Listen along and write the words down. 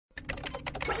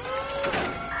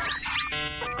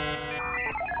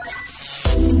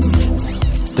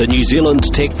The New Zealand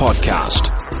Tech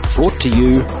Podcast, brought to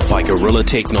you by Gorilla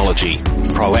Technology,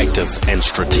 proactive and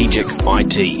strategic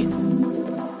IT.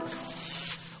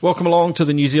 Welcome along to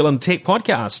the New Zealand Tech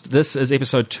Podcast. This is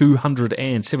episode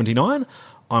 279.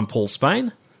 I'm Paul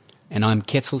Spain. And I'm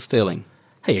Ketzel Sterling.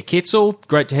 Hey, Ketzel.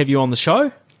 Great to have you on the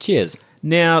show. Cheers.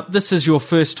 Now, this is your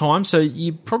first time, so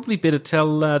you probably better tell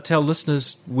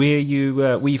listeners where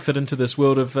you fit into this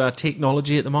world of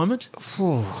technology at the moment.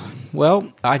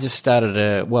 Well, I just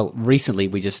started recently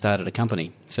we just started a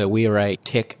company. So we are a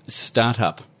tech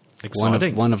startup.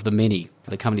 Exciting. One of the many.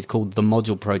 The company's called The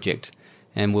Module Project,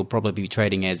 and we'll probably be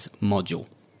trading as Module.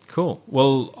 Cool.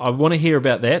 Well, I want to hear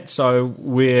about that, so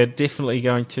we're definitely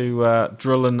going to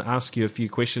drill and ask you a few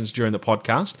questions during the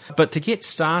podcast. But to get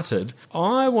started,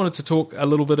 I wanted to talk a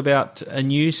little bit about a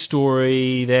news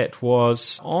story that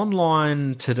was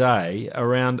online today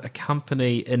around a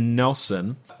company in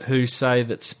Nelson who say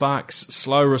that Spark's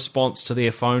slow response to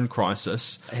their phone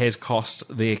crisis has cost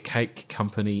their cake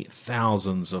company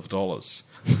thousands of dollars.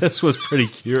 This was pretty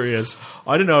curious.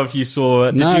 I don't know if you saw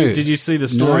it. Did you see the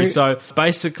story? No. So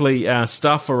basically,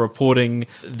 staff are reporting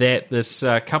that this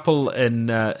couple in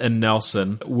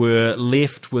Nelson were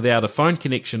left without a phone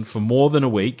connection for more than a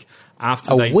week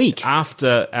after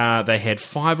they had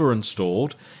fibre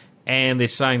installed. And they're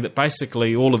saying that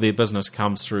basically all of their business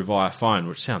comes through via phone,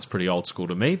 which sounds pretty old school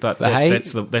to me. But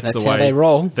that's the way they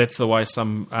roll. That's the way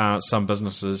some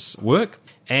businesses work.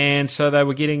 And so they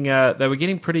were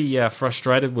getting pretty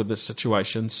frustrated with this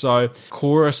situation. So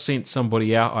Chorus sent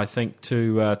somebody out, I think,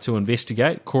 to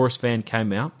investigate. Chorus van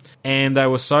came out, and they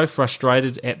were so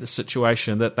frustrated at the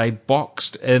situation that they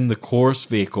boxed in the Chorus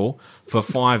vehicle for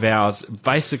 5 hours,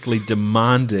 basically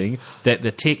demanding that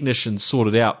the technicians sort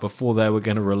it out before they were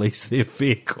going to release their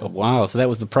vehicle. Wow, so that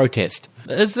was the protest.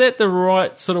 Is that the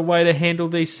right sort of way to handle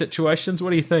these situations?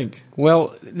 What do you think?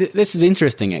 Well, this is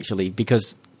interesting, actually,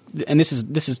 because... And this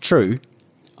is true.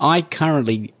 I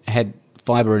currently had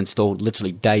fibre installed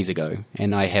literally days ago,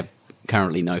 and I have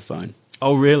currently no phone.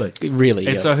 Oh, really? Really,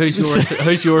 And yeah. so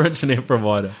who's your internet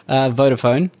provider?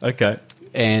 Vodafone. Okay.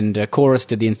 And Chorus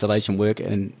did the installation work,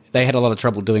 and they had a lot of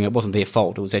trouble doing it. It wasn't their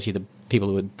fault. It was actually the people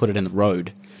who had put it in the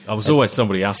road. It was always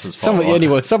somebody else's fault.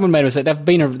 Someone made a mistake.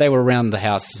 They were around the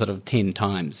house sort of 10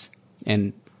 times,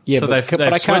 and yeah. So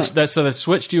they've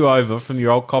switched you over from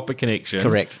your old copper connection,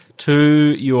 correct, to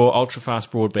your ultra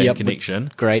fast broadband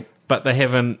connection. Great. But they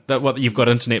haven't. You've got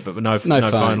internet, but no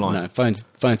phone line. No,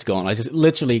 phone's gone. I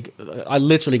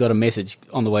literally got a message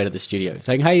on the way to the studio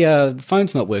saying, "Hey, the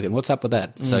phone's not working. What's up with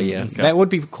that?" So yeah, okay. That would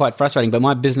be quite frustrating. But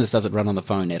my business doesn't run on the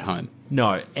phone at home.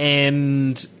 No,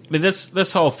 and I mean,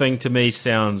 this whole thing to me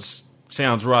sounds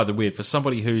rather weird for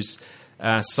somebody who's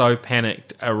so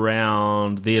panicked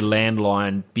around their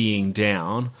landline being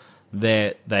down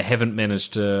that they haven't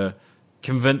managed to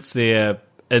convince their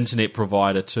internet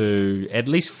provider to at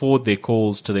least forward their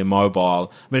calls to their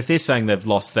mobile. I mean, if they're saying they've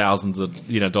lost thousands of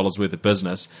dollars worth of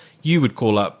business, you would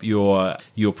call up your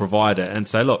provider and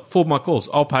say, "Look, forward my calls.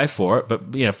 I'll pay for it, but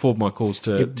forward my calls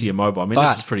to your mobile." I mean,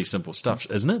 this is pretty simple stuff,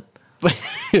 isn't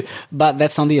it? But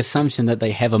that's on the assumption that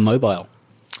they have a mobile,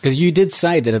 because you did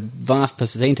say that a vast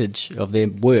percentage of their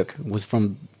work was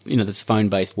from this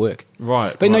phone-based work.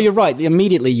 Right. But no, you're right.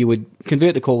 Immediately you would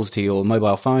convert the calls to your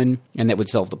mobile phone, and that would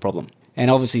solve the problem. And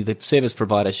obviously the service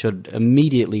provider should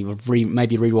immediately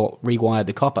maybe rewire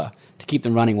the copper to keep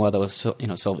them running while they were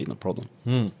solving the problem.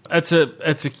 It's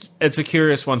a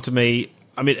curious one to me.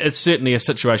 I mean, it's certainly a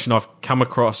situation I've come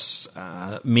across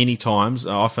many times.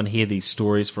 I often hear these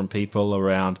stories from people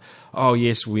around, oh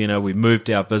yes, we moved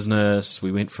our business,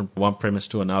 we went from one premise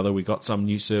to another, we got some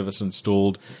new service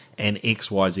installed, and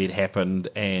XYZ happened,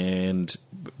 and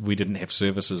we didn't have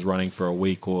services running for a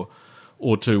week or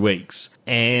 2 weeks.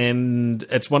 And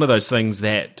it's one of those things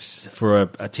that for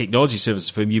a technology services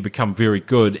firm, you become very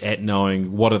good at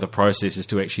knowing what are the processes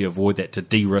to actually avoid that, to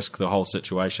de-risk the whole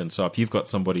situation. So if you've got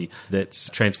somebody that's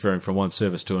transferring from one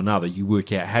service to another, you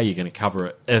work out how you're going to cover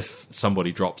it if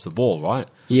somebody drops the ball, right?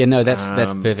 Yeah, no, that's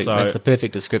perfect. That's the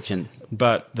perfect description.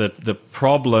 But the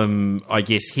problem, I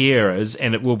guess, here is,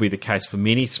 and it will be the case for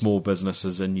many small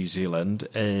businesses in New Zealand,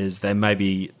 is they may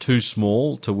be too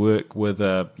small to work with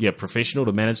a professional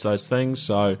to manage those things.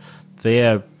 So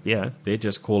they're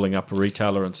just calling up a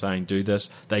retailer and saying, do this.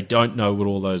 They don't know what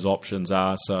all those options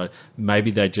are, so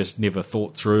maybe they just never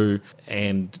thought through,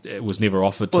 and it was never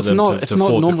offered to them to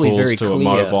forward the calls to a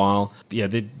mobile. Yeah,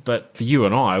 but for you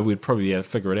and I, we'd probably be able to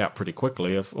figure it out pretty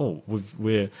quickly. If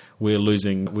we're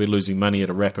losing money at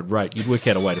a rapid rate, you'd work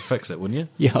out a way to fix it, wouldn't you?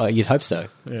 Yeah, you'd hope so.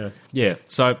 Yeah.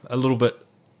 So a little bit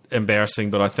embarrassing,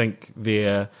 but I think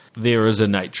there is a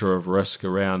nature of risk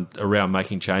around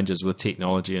making changes with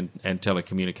technology and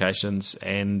telecommunications.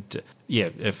 And yeah,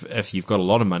 if you've got a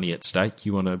lot of money at stake,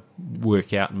 you want to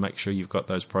work out and make sure you've got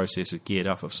those processes geared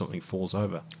up if something falls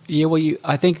over. Yeah, well,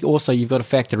 I think also you've got to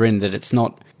factor in that it's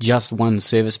not just one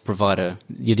service provider.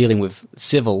 You're dealing with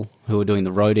Civil, who are doing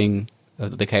the roading,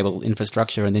 the cable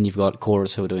infrastructure, and then you've got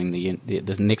Chorus, who are doing the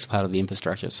next part of the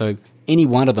infrastructure. So any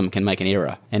one of them can make an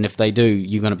error, and if they do,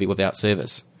 you're going to be without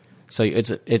service. So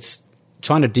it's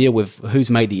trying to deal with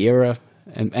who's made the error,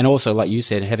 and also, like you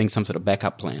said, having some sort of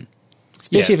backup plan.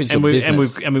 Especially if it's your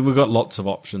business. We've got lots of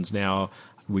options now.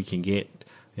 We can get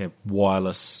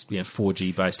wireless,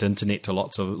 4G based internet to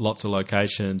lots of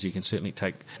locations. You can certainly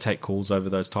take calls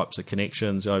over those types of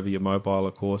connections over your mobile,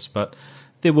 of course, but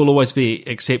there will always be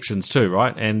exceptions too,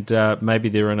 right? And maybe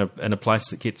they're in a place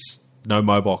that gets no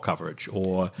mobile coverage,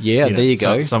 or there you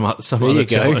go. Some there other you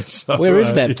go. challenge. So, where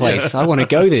is that place? I want to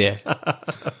go there.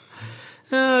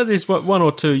 There's one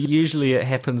or two. Usually it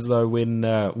happens, though, when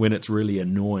it's really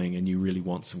annoying and you really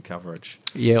want some coverage.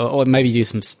 Yeah, or maybe do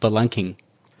some spelunking,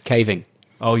 caving.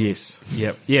 Oh yes,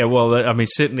 yeah. Well, I mean,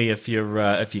 certainly if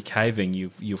you're caving,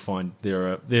 you'll find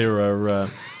there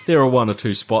are one or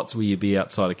two spots where you'd be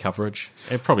outside of coverage,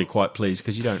 and probably quite pleased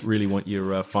because you don't really want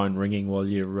your phone ringing while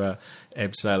you're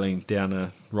abseiling down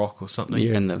a rock or something.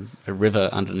 You're in a river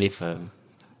underneath a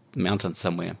mountain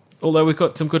somewhere. Although we've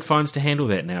got some good phones to handle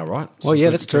that now, right? Well, yeah,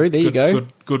 that's true. There you go.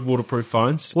 Good waterproof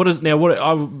phones. What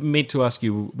I meant to ask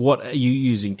you, what are you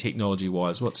using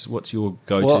technology-wise? What's your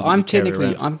go-to? Well,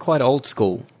 I'm quite old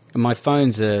school. My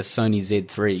phone's a Sony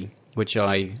Z3, which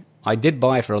I did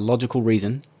buy for a logical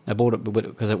reason. I bought it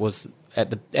because it was at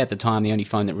the time the only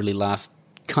phone that really lasts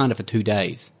kind of for 2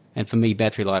 days, and for me,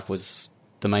 battery life was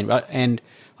the main. And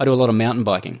I do a lot of mountain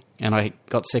biking, and I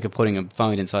got sick of putting a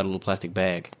phone inside a little plastic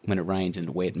bag when it rains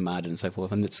and wet and mud and so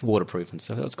forth, and it's waterproof and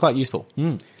stuff. So it's quite useful.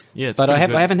 Yeah, but I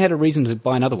haven't had a reason to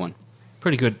buy another one.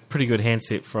 Pretty good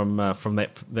handset from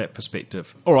that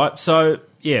perspective. All right, so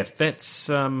yeah, that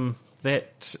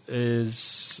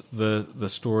is the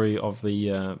story of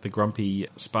the Grumpy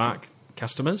Spark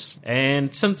customers.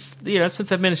 And since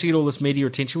they've managed to get all this media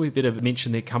attention, we better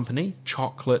mention their company,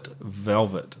 Chocolate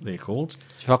Velvet. They're called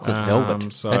Chocolate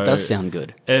Velvet. So that does sound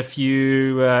good. If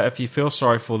you feel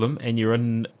sorry for them and you're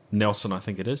in Nelson, I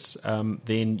think it is,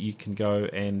 then you can go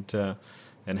and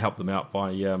help them out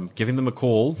by giving them a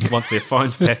call once their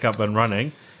phone's back up and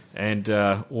running, and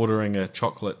ordering a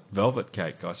chocolate velvet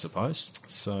cake, I suppose.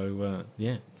 So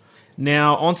yeah.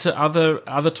 Now on to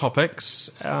other topics.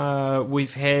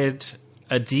 We've had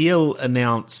a deal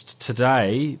announced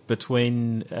today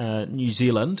between New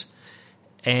Zealand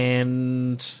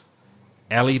and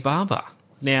Alibaba.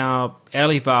 Now,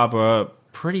 Alibaba,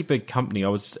 pretty big company. I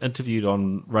was interviewed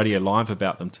on Radio Live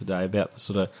about them today, about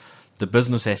the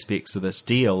business aspects of this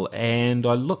deal, and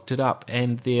I looked it up,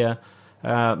 and their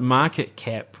market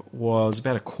cap was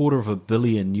about $250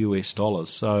 million US.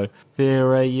 So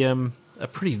they're a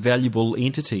pretty valuable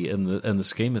entity in the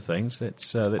scheme of things.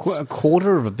 That's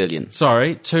 $250 million.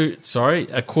 Sorry,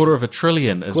 $250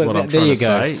 billion is what I'm trying to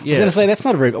say. Yeah. I was going to say that's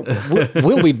not a very.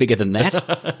 We'll be bigger than that.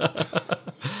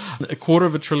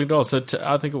 $250 billion. So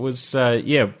I think it was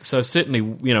So certainly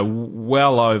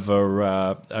well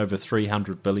over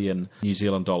 300 billion New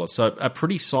Zealand dollars. So a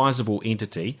pretty sizable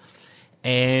entity,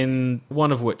 and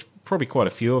one of which probably quite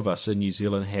a few of us in New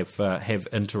Zealand have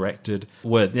interacted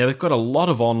with. Now, they've got a lot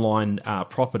of online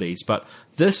properties, but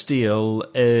this deal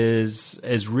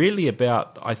is really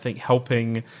about, I think,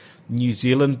 helping New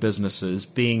Zealand businesses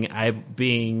being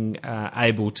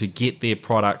able to get their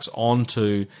products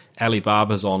onto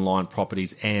Alibaba's online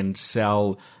properties and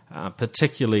sell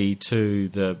particularly to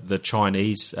the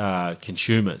Chinese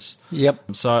consumers.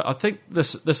 Yep. So I think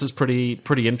this is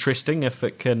pretty interesting if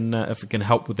it can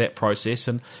help with that process.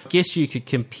 And I guess you could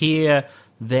compare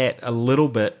that a little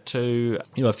bit to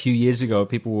a few years ago,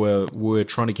 people were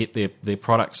trying to get their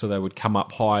products so they would come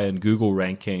up high in Google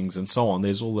rankings and so on.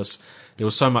 There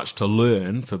was so much to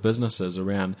learn for businesses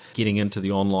around getting into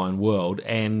the online world,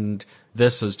 and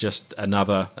this is just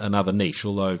another niche,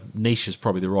 although niche is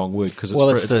probably the wrong word because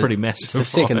it's pretty massive.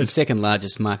 It's the second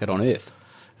largest market on Earth.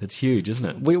 It's huge, isn't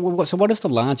it? So what is the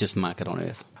largest market on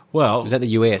Earth? Well, is that the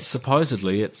US?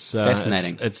 Supposedly, it's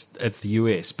fascinating. It's the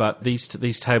US, but these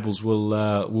tables will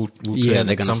turn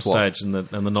at some stage in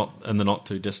the not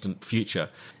too distant future.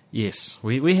 Yes,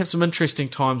 we have some interesting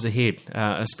times ahead,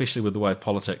 especially with the way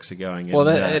politics are going. Well,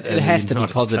 it has to be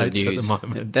positive news.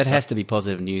 That has to be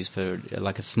positive news for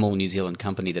like a small New Zealand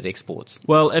company that exports.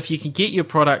 Well, if you can get your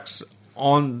products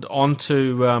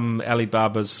onto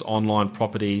Alibaba's online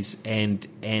properties and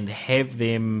have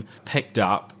them picked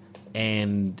up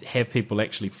and have people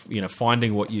actually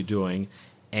finding what you're doing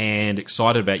and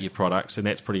excited about your products, and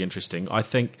that's pretty interesting. I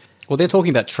think. Well, they're talking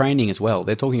about training as well.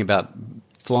 They're talking about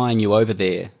flying you over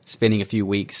there, spending a few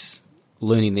weeks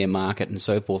learning their market and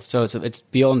so forth. So it's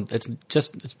beyond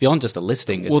just a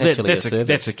listing. It's actually a service.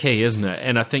 That's a key, isn't it?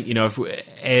 And I think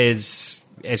as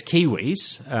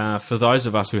Kiwis, for those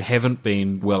of us who haven't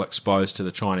been well exposed to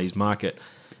the Chinese market,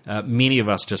 many of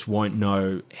us just won't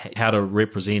know how to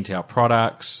represent our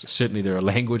products. Certainly there are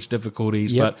language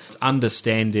difficulties, Yep. but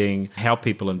understanding how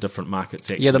people in different markets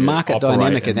actually the market operate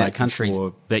dynamic in and that making country.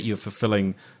 sure that you're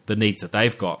fulfilling the needs that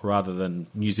they've got rather than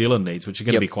New Zealand needs, which are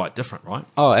going to Yep. be quite different, right?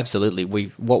 Oh, absolutely.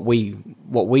 What we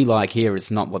like here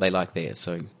is not what they like there.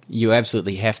 So you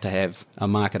absolutely have to have a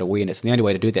market awareness. And the only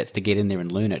way to do that is to get in there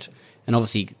and learn it. And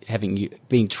obviously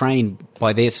being trained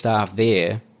by their staff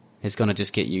there is going to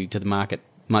just get you to the market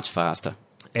much faster.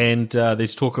 And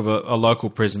there's talk of a local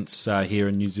presence here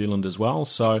in New Zealand as well.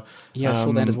 So Yeah, I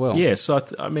saw that as well. Yeah, so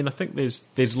I think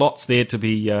there's lots there to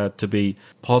be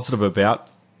positive about.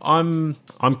 I'm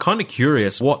kind of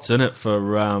curious what's in it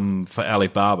for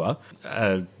Alibaba,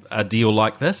 a deal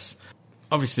like this.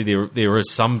 Obviously, there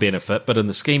is some benefit, but in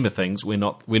the scheme of things, we're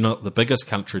not the biggest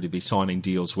country to be signing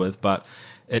deals with, but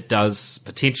it does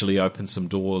potentially open some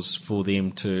doors for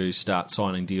them to start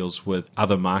signing deals with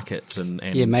other markets and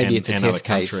maybe it's a and test other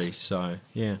case. countries. So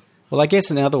yeah. Well, I guess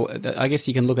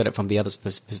you can look at it from the other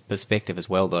perspective as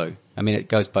well, though. I mean, it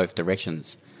goes both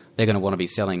directions. They're going to want to be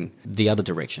selling the other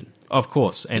direction. Of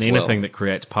course, and as anything well. that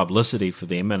creates publicity for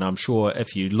them, and I'm sure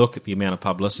if you look at the amount of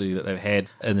publicity that they've had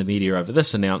in the media over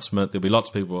this announcement, there'll be lots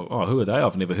of people, who are they?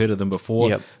 I've never heard of them before,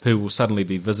 Yep. who will suddenly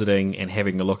be visiting and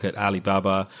having a look at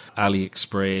Alibaba,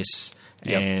 AliExpress,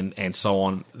 Yep. and so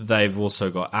on. They've also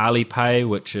got Alipay,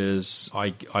 which is, I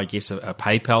guess, a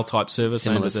PayPal type service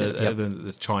Similar aimed at yep.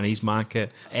 the Chinese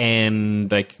market, and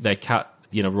they cut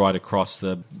right across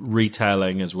the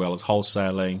retailing as well as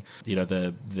wholesaling,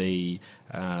 the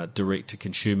direct to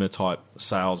consumer type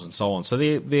sales and so on. So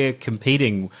they're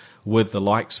competing with the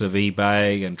likes of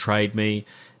eBay and TradeMe,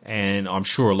 and I'm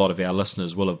sure a lot of our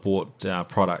listeners will have bought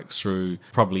products through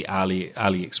probably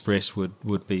AliExpress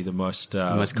would be the most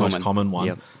common one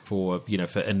Yep. for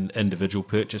individual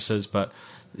purchases, but.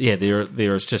 Yeah,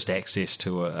 there is just access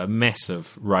to a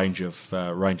massive range of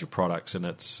products, and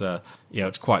it's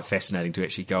it's quite fascinating to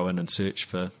actually go in and search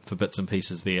for bits and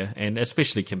pieces there, and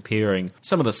especially comparing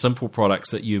some of the simple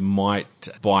products that you might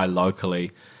buy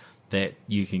locally that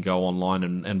you can go online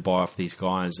and buy off these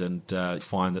guys and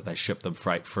find that they ship them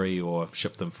freight free or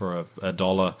ship them for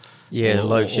 $1. Yeah, or,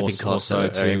 low shipping costs are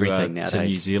everything nowadays. to New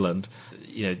Zealand.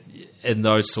 In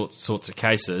those sorts of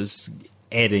cases,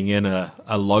 adding in a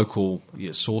local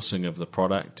sourcing of the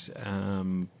product,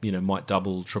 might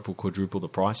double, triple, quadruple the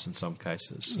price in some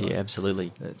cases. So Yeah,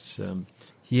 absolutely. it's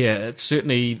it's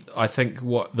certainly, I think,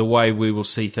 the way we will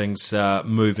see things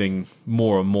moving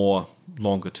more and more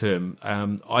longer term.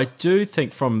 I do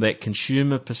think from that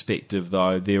consumer perspective,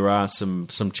 though, there are some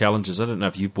challenges. I don't know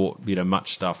if you bought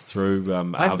much stuff through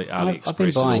AliExpress. I've been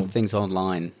at buying all. things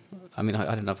online. I mean,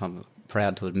 I don't know if I'm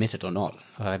proud to admit it or not.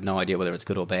 I have no idea whether it's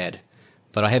good or bad.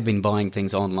 But I have been buying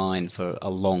things online for a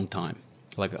long time,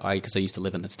 because I used to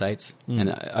live in the States, and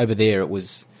over there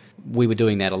we were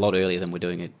doing that a lot earlier than we're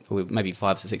doing it, maybe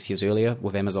 5 to 6 years earlier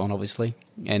with Amazon, obviously.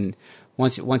 And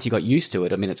once you got used to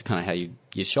it, I mean, it's kind of how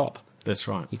you shop, That's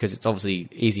right. because it's obviously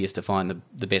easiest to find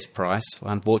the best price.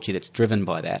 Unfortunately, it's driven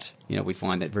by that. We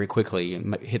find that very quickly.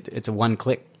 It's a one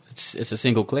click. It's a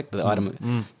single click, the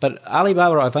item. But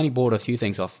Alibaba, I've only bought a few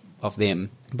things off them,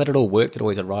 but it all worked. It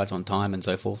always arrived on time and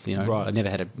so forth. Right. I never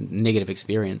had a negative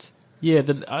experience. Yeah,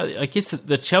 I guess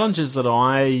the challenges that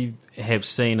I have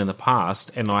seen in the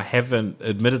past, and I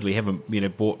admittedly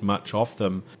haven't bought much off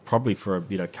them, probably for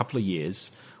a couple of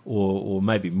years or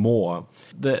maybe more.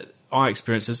 That I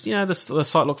experienced is, the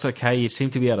site looks okay. You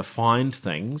seem to be able to find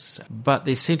things, but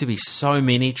there seem to be so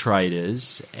many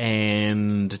traders,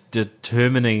 and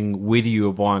determining whether you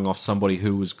were buying off somebody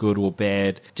who was good or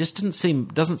bad just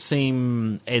doesn't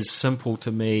seem as simple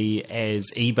to me as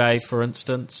eBay, for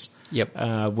instance.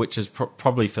 Yep. Which is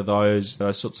probably for those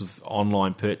sorts of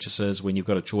online purchases when you've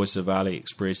got a choice of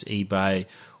AliExpress, eBay,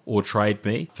 or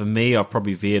TradeMe. For me, I've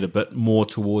probably veered a bit more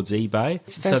towards eBay.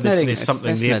 So there's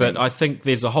something there, but I think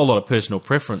there's a whole lot of personal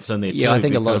preference in there too. Yeah, I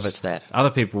think a lot of because it's that. Other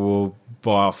people will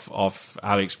buy off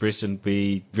AliExpress and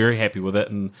be very happy with it,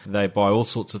 and they buy all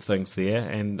sorts of things there.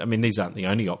 And I mean, these aren't the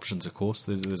only options, of course.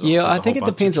 There's I think it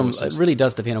depends on. choices. It really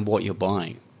does depend on what you're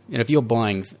buying. If you're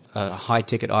buying a high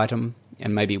ticket item,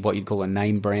 and maybe what you'd call a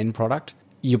name brand product,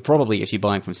 you're probably actually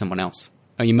buying from someone else.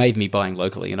 Or you may be buying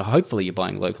locally, and hopefully you're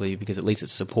buying locally because at least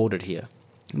it's supported here.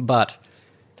 But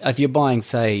if you're buying,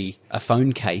 say, a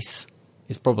phone case,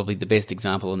 is probably the best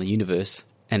example in the universe,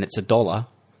 and it's $1,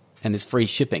 and there's free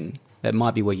shipping, that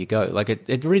might be where you go. Like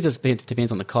it really just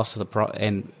depends on the cost of the product,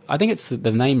 and I think it's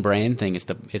the name brand thing is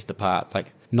the part.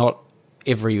 Like not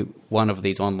every one of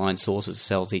these online sources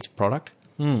sells each product.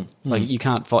 Like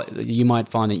you might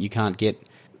find that you can't get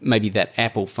maybe that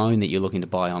Apple phone that you're looking to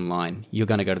buy online. You're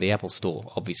going to go to the Apple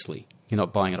store, obviously. You're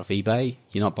not buying it off eBay.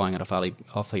 You're not buying it off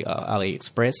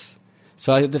AliExpress.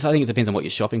 So I think it depends on what you're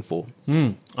shopping for.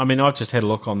 I mean, I've just had a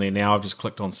look on there now. I've just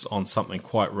clicked on something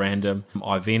quite random.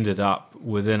 I've ended up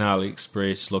within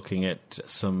AliExpress looking at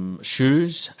some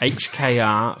shoes,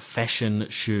 HKR fashion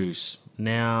shoes.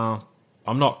 Now,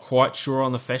 I'm not quite sure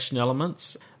on the fashion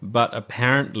elements, but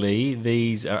apparently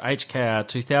these are HKR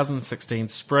 2016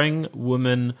 Spring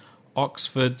Women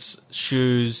Oxfords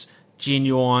shoes,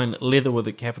 genuine, leather with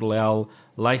a capital L,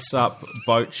 lace-up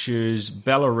boat shoes,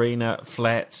 ballerina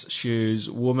flats shoes,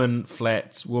 woman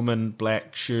flats, woman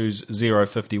black shoes,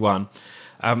 051.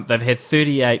 They've had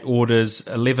 38 orders,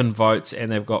 11 votes,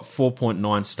 and they've got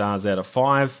 4.9 stars out of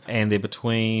 5, and they're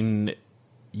between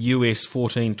US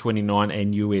 $14.29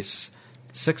 and US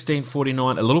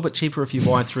 $16.49, a little bit cheaper if you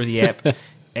buy through the app,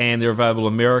 and they're available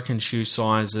American shoe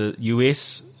sizes,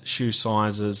 US shoe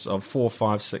sizes of 4,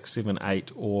 5, 6, 7,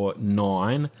 8, or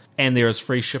 9, and there is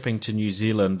free shipping to New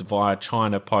Zealand via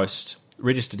China Post,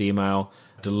 registered email,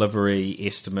 delivery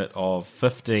estimate of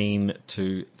 15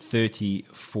 to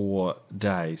 34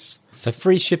 days. So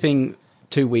free shipping,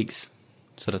 2 weeks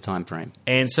sort of time frame.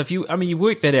 And so if you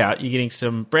work that out, you're getting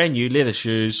some brand new leather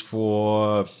shoes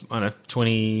for, I don't know,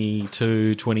 $22,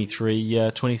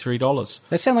 $23.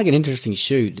 They sound like an interesting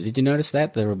shoe. Did you notice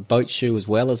that? They're a boat shoe as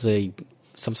well as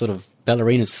some sort of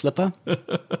ballerina slipper.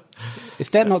 Is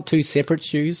that not two separate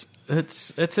shoes?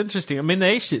 It's interesting. I mean,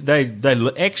 they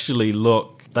actually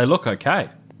look okay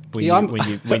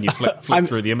when you flip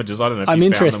through the images. I don't know if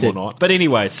you found them or not. But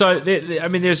anyway, so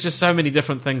there's just so many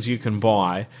different things you can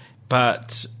buy.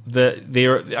 But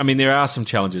there are some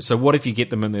challenges. So what if you get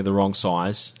them and they're the wrong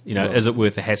size? Is it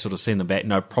worth the hassle to send them back?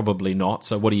 No, probably not.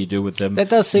 So what do you do with them? That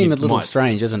does seem a little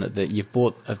strange, isn't it? That you've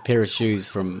bought a pair of shoes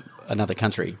from another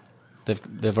country.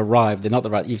 They've arrived. They're not the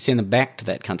right. You send them back to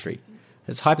that country.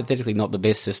 It's hypothetically not the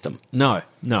best system. No.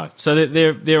 So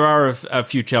there are a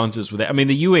few challenges with that. I mean,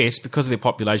 the US, because of their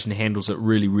population, handles it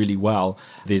really, really well.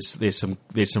 There's some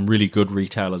really good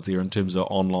retailers there in terms of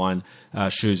online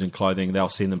shoes and clothing. They'll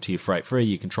send them to you freight free.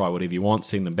 You can try whatever you want,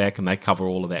 send them back, and they cover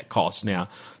all of that cost. Now,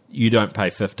 you don't pay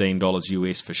 $15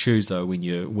 US for shoes though when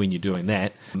you're doing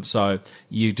that. So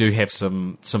you do have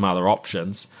some other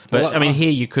options. But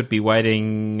here you could be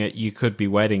waiting. You could be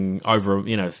waiting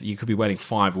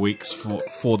 5 weeks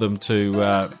for them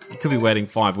to. You could be waiting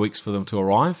 5 weeks for them to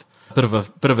arrive. Bit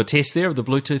of a test there of the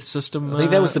Bluetooth system. I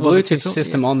think that was the Bluetooth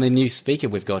system on the new speaker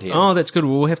we've got here. Oh, that's good.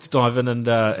 We'll have to dive in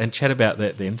and chat about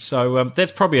that then. So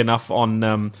that's probably enough on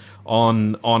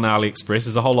AliExpress.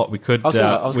 There's a whole lot we could.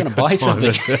 I was going to buy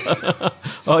something.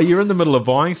 Oh, you're in the middle of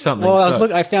buying something.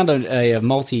 Well, I found a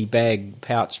multi-bag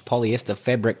pouch polyester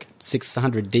fabric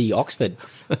 600D Oxford.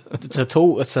 It's a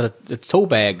tool. It's a tool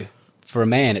bag for a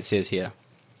man. It says here,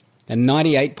 and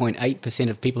 98.8%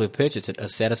 of people who purchased it are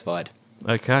satisfied.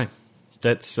 Okay.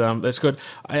 That's good.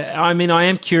 I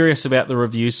am curious about the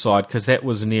review side because that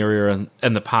was an area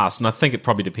in the past, and I think it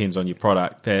probably depends on your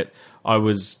product that I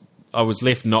was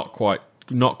left not quite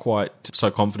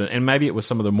so confident, and maybe it was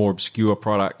some of the more obscure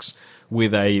products where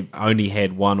they only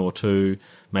had 1 or 2,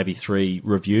 maybe 3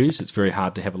 reviews. It's very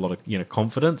hard to have a lot of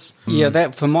confidence. Yeah,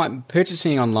 that for my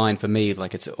purchasing online for me,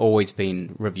 like it's always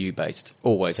been review based.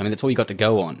 Always. I mean, that's all you got to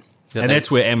go on. And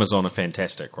that's where Amazon are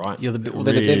fantastic, right? Yeah,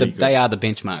 they are the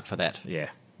benchmark for that. Yeah.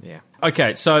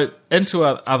 Okay, so into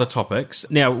our other topics.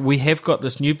 Now, we have got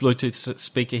this new Bluetooth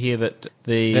speaker here that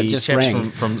the chaps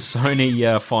from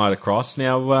Sony fired across.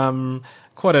 Now,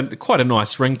 quite a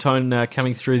nice ringtone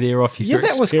coming through there off your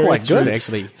that was quite good,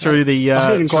 actually. Through the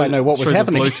I didn't quite know what was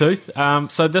happening.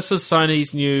 Bluetooth. So this is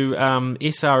Sony's new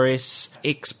SRS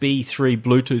XB3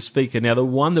 Bluetooth speaker. Now, the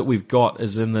one that we've got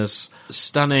is in this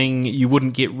stunning, you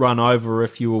wouldn't get run over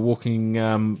if you were walking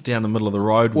down the middle of the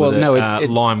road with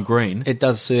lime green. It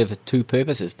does serve 2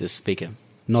 purposes, this speaker.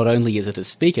 Not only is it a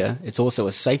speaker, it's also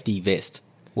a safety vest.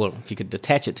 Well, if you could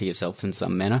attach it to yourself in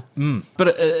some manner.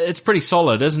 But it's pretty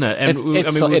solid, isn't it? And we're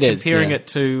comparing yeah. it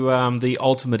to the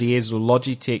Ultimate Airs or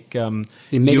Logitech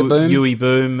Mega Boom. UE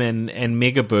Boom and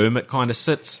Mega Boom. It kind of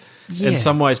sits in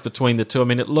some ways between the two. I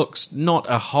mean, it looks not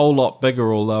a whole lot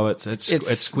bigger, although it's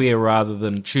square rather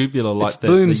than tubular like the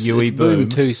UE it's Boom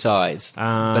 2 size,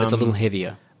 but it's a little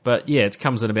heavier. But yeah, it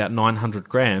comes in about 900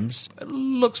 grams. It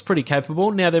looks pretty capable.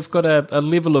 Now they've got a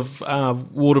level of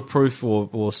waterproof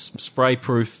or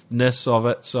spray-proofness of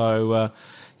it. So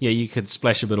you could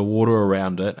splash a bit of water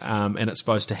around it, and it's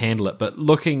supposed to handle it. But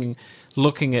looking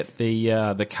at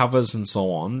the covers and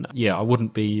so on, I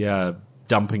wouldn't be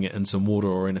dumping it in some water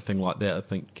or anything like that. I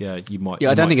think you might. Yeah,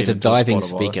 I don't think it's a diving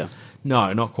speaker.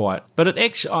 No, not quite. But it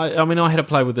actually, I had a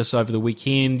play with this over the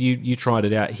weekend. You tried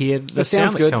it out here. The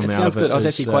sound sound good. that came out of it I was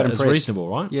actually quite impressed. is reasonable,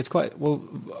 right? Yeah, it's quite well.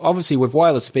 Obviously, with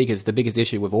wireless speakers, the biggest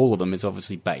issue with all of them is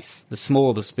obviously bass. The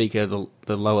smaller the speaker,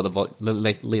 the lower the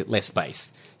less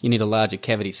bass. You need a larger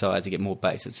cavity size to get more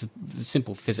bass. It's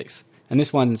simple physics. And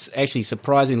this one's actually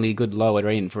surprisingly good lower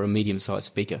end for a medium-sized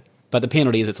speaker. But the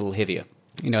penalty is it's a little heavier.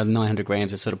 900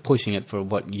 grams is sort of pushing it for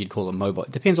what you'd call a mobile.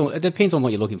 It depends on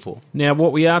what you're looking for. Now,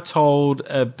 what we are told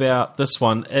about this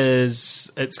one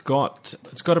is it's got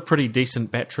a pretty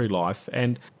decent battery life.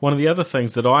 And one of the other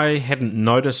things that I hadn't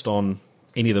noticed on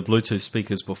any of the Bluetooth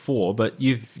speakers before, but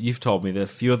you've told me that a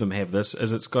few of them have this,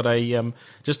 is it's got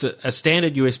just a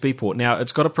standard USB port. Now,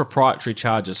 it's got a proprietary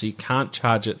charger, so you can't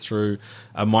charge it through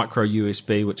a micro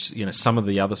USB, which some of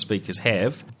the other speakers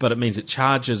have, but it means it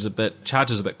charges a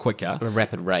bit quicker. At a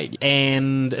rapid rate.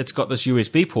 And it's got this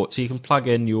USB port, so you can plug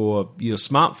in your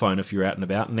smartphone if you're out and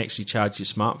about and actually charge your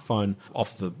smartphone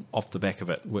off the back of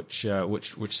it, which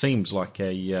seems like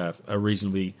a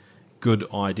reasonably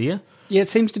good idea. Yeah, it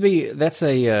seems to be that's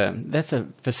a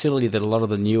facility that a lot of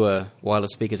the newer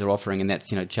wireless speakers are offering, and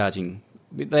that's charging.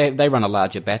 They run a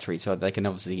larger battery, so they can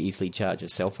obviously easily charge a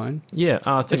cell phone. Yeah,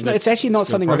 I think it's actually not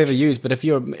something I've ever used. But if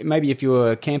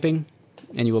you're camping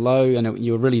and you were low and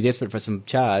you were really desperate for some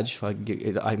charge,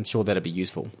 I'm sure that'd be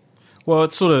useful. Well,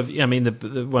 it's sort of.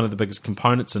 The one of the biggest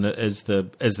components in it is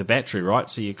the battery, right?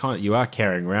 So you are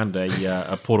carrying around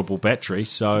a portable battery.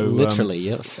 So literally,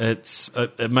 yes.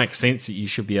 It makes sense that you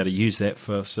should be able to use that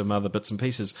for some other bits and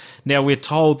pieces. Now we're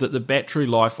told that the battery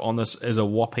life on this is a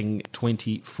whopping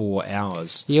 24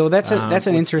 hours. Yeah, well, that's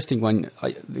an interesting one.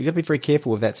 You got to be very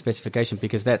careful with that specification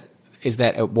because that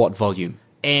at what volume?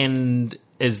 And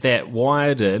is that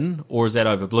wired in, or is that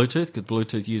over Bluetooth? Because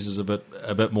Bluetooth uses a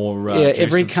bit more.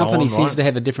 Every company seems to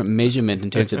have a different measurement in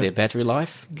terms of their battery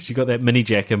life. Because you've got that mini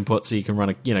jack input, so you can run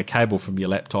a cable from your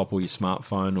laptop or your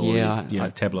smartphone or your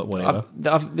tablet, whatever.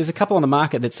 There's a couple on the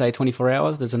market that say 24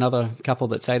 hours. There's another couple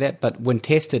that say that, but when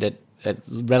tested at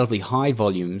relatively high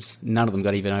volumes, none of them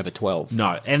got even over 12.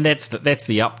 No, and that's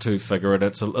the up to figure.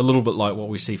 It's a little bit like what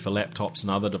we see for laptops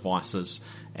and other devices.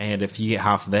 And if you get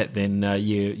half of that, then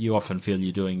you often feel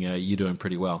you're doing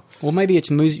pretty well. Or maybe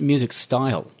it's music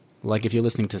style. Like if you're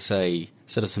listening to, say,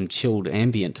 sort of some chilled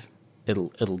ambient,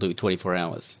 it'll do 24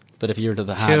 hours. But if you're into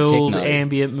the hard chilled techno,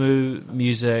 ambient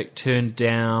music, turned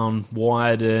down,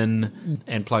 wired in,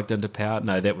 and plugged into power,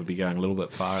 no, that would be going a little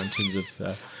bit far in terms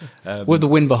of with the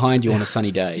wind behind you on a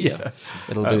sunny day. Yeah.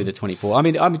 It'll do the 24.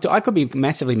 I could be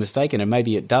massively mistaken, and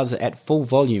maybe it does at full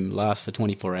volume last for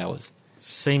 24 hours.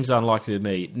 Seems unlikely to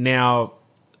me. Now,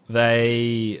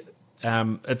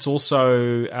 it's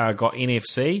also got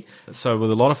NFC. So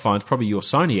with a lot of phones, probably your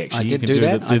Sony actually, you can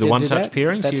do the one-touch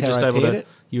pairing. So you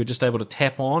were just able to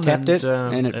tap on and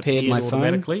it paired my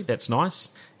automatically. phone. That's nice.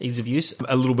 Ease of use.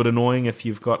 A little bit annoying if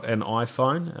you've got an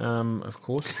iPhone, of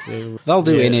course. They'll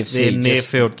do NFC. Their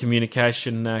near-field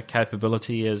communication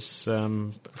capability is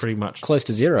pretty much close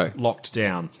to zero, locked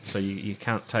down. So you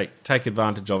can't take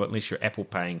advantage of it unless you're Apple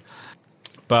paying.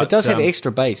 But it does have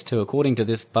extra bass too, according to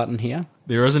this button here.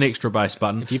 There is an extra bass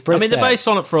button. If you press the bass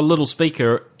on it for a little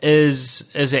speaker is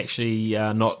actually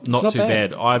not too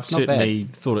bad. I've certainly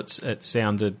thought it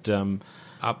sounded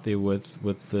up there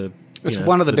with the. It's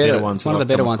one of the better ones. One of the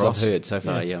better ones I've heard so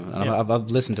far. Yeah. I've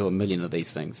listened to a million of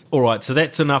these things. All right, so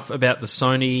that's enough about the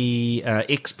Sony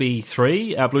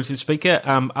XB3 Bluetooth speaker.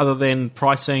 Other than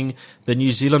pricing, the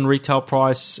New Zealand retail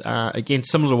price, again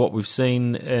similar to what we've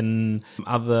seen in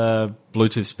other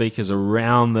Bluetooth speakers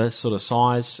around this sort of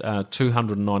size.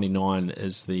 $299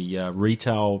 is the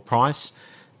retail price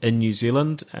in New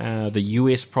Zealand. The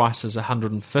US price is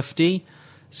 $150.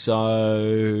 So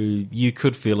you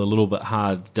could feel a little bit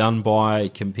hard done by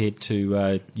compared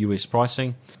to US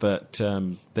pricing, but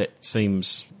that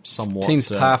seems somewhat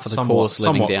par for the course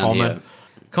living down common. here.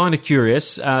 kind of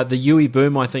curious. The Yui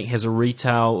Boom, I think, has a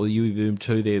retail, or the Yui Boom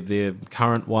 2, their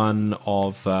current one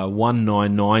of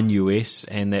 $199 US,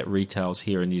 and that retails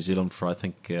here in New Zealand for, I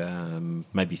think,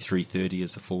 maybe $330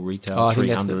 is the full retail. I think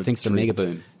it's the Mega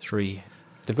Boom.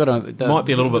 They've got might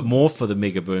be a little bit more for the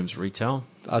Mega Boom's retail.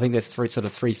 I think that's sort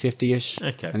of 350-ish.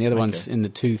 Okay. And the other one's in the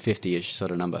 250-ish sort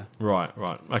of number. Right.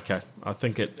 Okay. I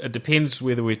think it depends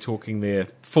whether we're talking their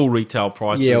full retail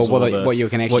prices or what you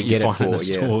can actually get it for. In the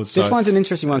stores. So, this one's an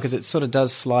interesting one because it sort of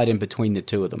does slide in between the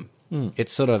two of them.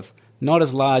 It's sort of not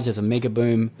as large as a Mega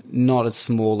Boom, not as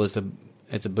small as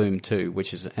a Boom 2,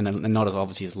 which is and not as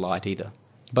obviously as light either.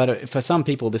 But for some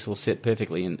people, this will sit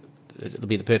perfectly, and it'll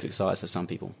be the perfect size for some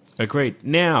people. Agreed.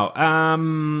 Now,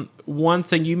 one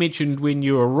thing you mentioned when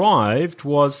you arrived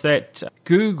was that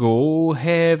Google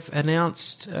have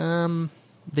announced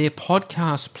their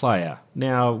podcast player.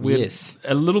 Now, we're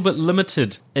a little bit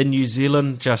limited in New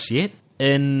Zealand just yet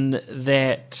in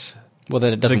that... Well,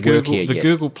 that it doesn't work here yet. The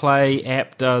Google Play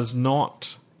app does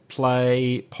not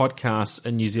play podcasts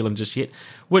in New Zealand just yet,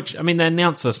 which, I mean, they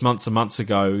announced this months and months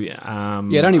ago. It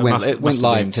only went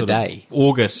live today.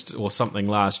 August or something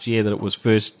last year that it was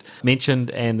first mentioned,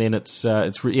 and then it's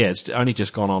only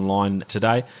just gone online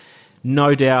today.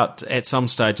 No doubt at some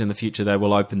stage in the future they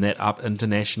will open that up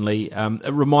internationally.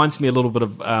 It reminds me a little bit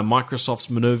of Microsoft's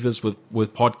manoeuvres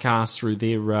with podcasts through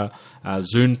their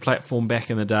Zune platform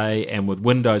back in the day, and with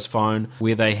Windows Phone,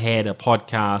 where they had a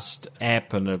podcast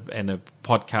app and a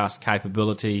podcast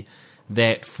capability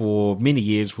that for many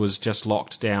years was just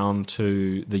locked down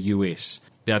to the US.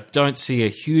 Now, I don't see a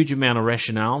huge amount of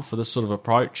rationale for this sort of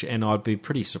approach, and I'd be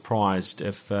pretty surprised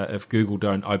if Google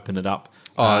don't open it up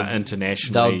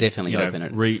internationally. They'll definitely open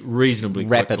it reasonably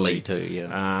rapidly quickly. too.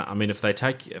 Yeah. I mean, if they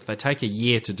take a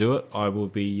year to do it, I will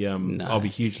be I'll be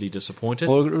hugely disappointed.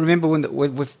 Well, remember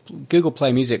with Google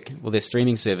Play Music, their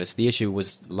streaming service, the issue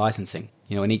was licensing.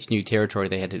 In each new territory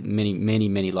they had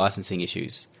many licensing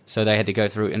issues. So they had to go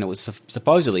through, and it was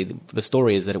supposedly the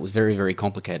story is that it was very, very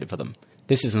complicated for them.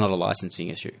 This is not a licensing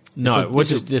issue. No,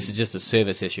 this is just a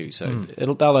service issue. So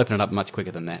they'll open it up much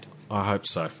quicker than that. I hope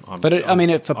so. I'm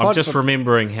just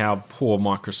remembering how poor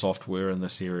Microsoft were in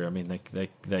this area. I mean,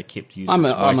 they kept users I'm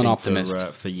waiting an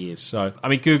optimist. for years. So, I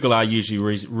mean, Google are usually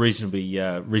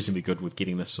reasonably good with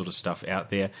getting this sort of stuff out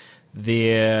there.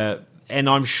 And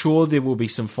I'm sure there will be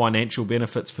some financial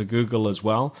benefits for Google as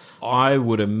well. I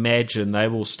would imagine they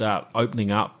will start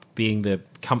opening up, being the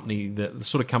company, the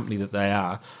sort of company that they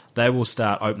are, they will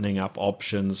start opening up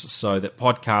options so that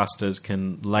podcasters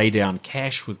can lay down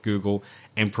cash with Google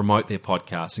and promote their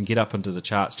podcasts and get up into the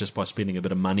charts just by spending a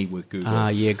bit of money with Google.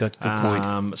 Good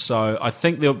point. So I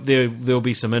think there'll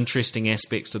be some interesting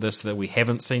aspects to this that we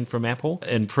haven't seen from Apple.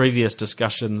 In previous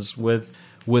discussions with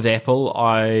Apple,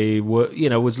 I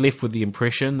was left with the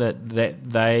impression that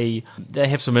they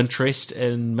have some interest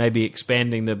in maybe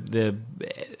expanding the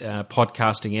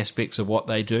podcasting aspects of what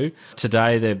they do.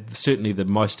 Today, they're certainly the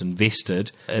most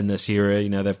invested in this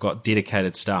area. They've got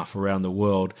dedicated staff around the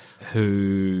world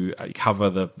who cover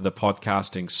the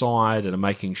podcasting side and are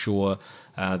making sure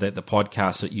that the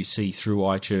podcasts that you see through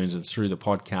iTunes and through the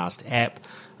podcast app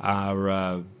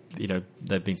are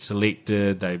they've been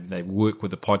selected. They work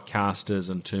with the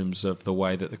podcasters in terms of the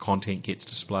way that the content gets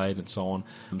displayed and so on.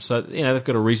 So they've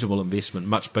got a reasonable investment,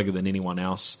 much bigger than anyone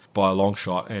else by a long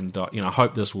shot. And I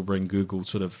hope this will bring Google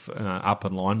sort of up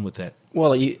in line with that.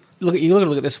 Well, you look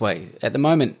at it this way. At the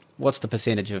moment, what's the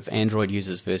percentage of Android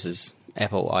users versus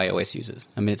Apple iOS users?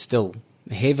 I mean, it's still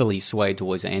heavily swayed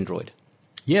towards Android.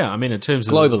 Yeah, I mean, in terms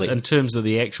of globally, in terms of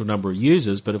the actual number of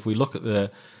users, but if we look at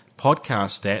the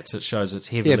podcast stats, it shows it's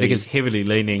heavily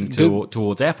leaning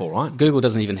towards Apple, right? Google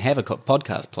doesn't even have a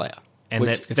podcast player. And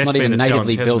it's not even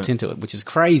natively built into it, which is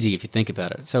crazy if you think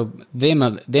about it. So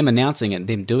them announcing it,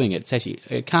 them doing it,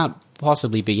 it can't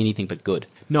possibly be anything but good.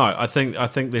 No, I think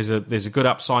there's a good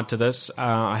upside to this.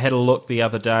 I had a look the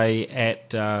other day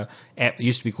at app that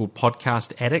used to be called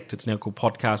Podcast Addict. It's now called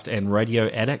Podcast and Radio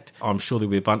Addict. I'm sure there'll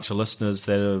be a bunch of listeners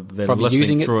that are listening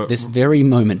using through it this very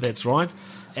moment. That's right.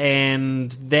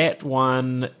 And that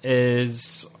one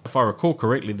is, if I recall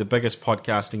correctly, the biggest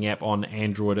podcasting app on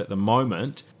Android at the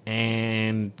moment.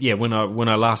 And yeah, when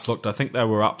I last looked, I think they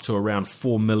were up to around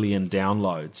 4 million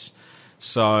downloads.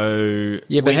 So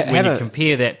yeah, but when you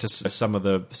compare that to some of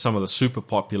the super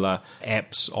popular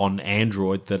apps on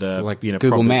Android that are like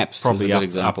Google Maps, probably up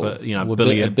billion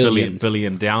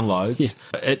downloads,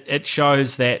 it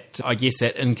shows that, I guess,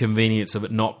 that inconvenience of it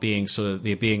not being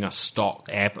there being a stock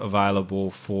app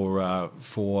available for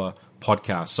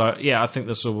podcasts. So yeah, I think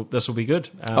this will be good.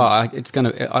 It's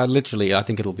gonna. I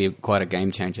think it'll be quite a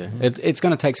game changer. It's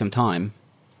going to take some time.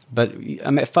 But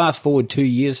fast forward 2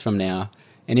 years from now,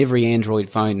 and every Android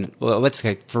phone, well, let's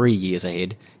go 3 years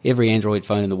ahead, every Android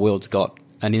phone in the world's got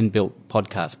an inbuilt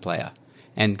podcast player.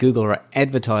 And Google are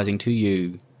advertising to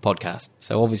you podcasts.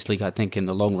 So obviously, I think in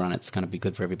the long run, it's going to be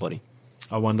good for everybody.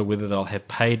 I wonder whether they'll have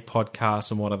paid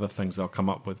podcasts and what other things they'll come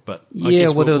up with. But I yeah,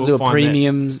 guess whether we'll they'll do find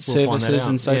premium that. We'll find that services out.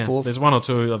 and so forth. There's one or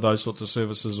two of those sorts of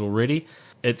services already.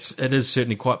 It is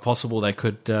certainly quite possible they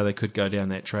could go down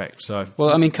that track. So,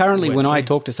 well, I mean, currently we'll when see. I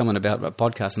talk to someone about a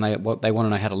podcast and they want to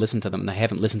know how to listen to them and they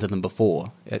haven't listened to them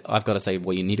before, I've got to say,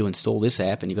 well, you need to install this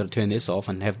app and you've got to turn this off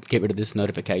and get rid of this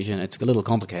notification. It's a little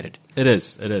complicated. It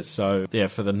is. So, yeah,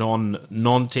 for the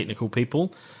non-technical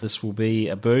people, this will be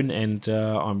a boon, and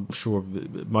I'm sure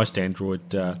most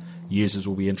Android users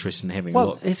will be interested in having a Well,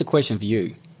 look. here's a question for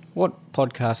you. What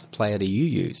podcast player do you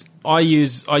use? I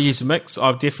use a mix.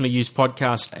 I've definitely used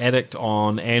Podcast Addict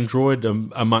on Android,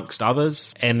 amongst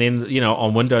others, and then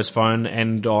on Windows Phone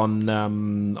and on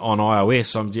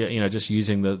iOS. I'm just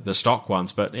using the stock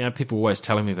ones. But people are always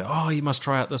telling me about, you must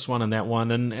try out this one and that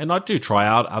one, and I do try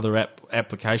out other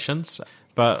applications.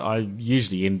 But I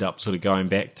usually end up sort of going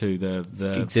back to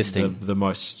the existing, the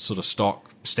most sort of stock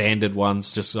standard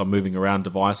ones. Just moving around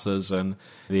devices, and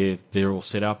they're all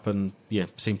set up and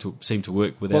seem to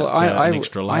work without an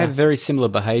extra layer. I have very similar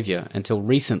behaviour until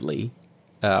recently.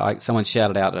 Someone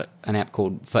shouted out an app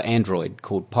for Android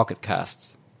called Pocket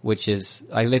Casts, which is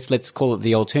let's call it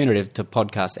the alternative to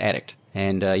Podcast Addict.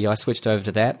 And I switched over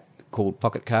to that called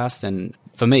Pocket Casts, and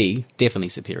for me, definitely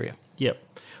superior. Yep.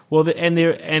 Well,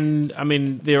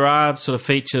 there are sort of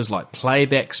features like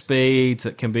playback speeds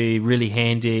that can be really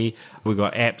handy. We've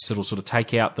got apps that'll sort of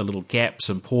take out the little gaps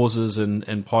and pauses in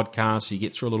podcasts, so you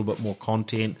get through a little bit more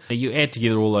content. You add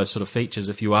together all those sort of features.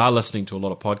 If you are listening to a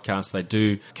lot of podcasts, they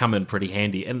do come in pretty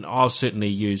handy. And I'll certainly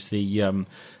use the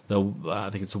I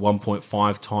think it's a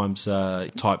 1.5 times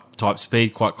type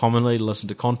speed quite commonly to listen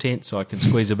to content, so I can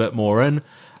squeeze a bit more in.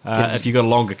 If you've got a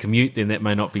longer commute, then that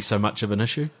may not be so much of an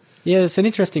issue. Yeah, it's an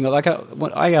interesting. I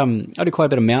do quite a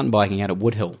bit of mountain biking out at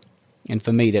Woodhill, and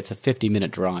for me that's a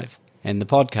 50-minute drive. And the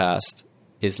podcast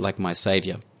is like my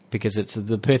saviour because it's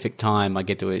the perfect time I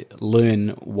get to learn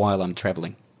while I'm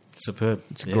travelling. Superb.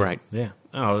 It's great. Yeah.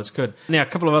 Oh, that's good. Now, a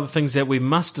couple of other things that we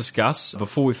must discuss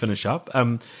before we finish up.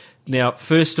 Now,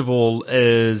 first of all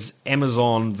is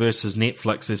Amazon versus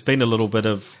Netflix. There's been a little bit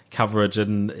of coverage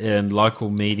in local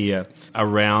media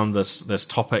around this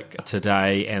topic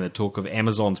today, and the talk of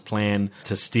Amazon's plan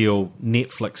to steal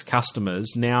Netflix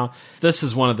customers. Now, this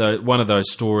is one of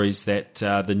those stories that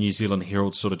the New Zealand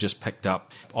Herald sort of just picked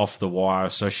up off the wire,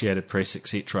 Associated Press,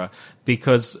 etc.,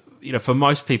 because for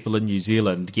most people in New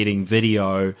Zealand, getting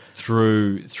video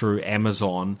through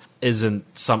Amazon isn't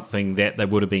something that they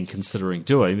would have been considering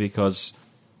doing because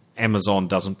Amazon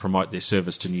doesn't promote their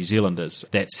service to New Zealanders.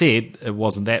 That said, it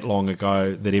wasn't that long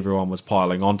ago that everyone was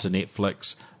piling onto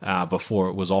Netflix before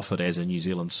it was offered as a New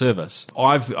Zealand service.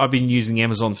 I've been using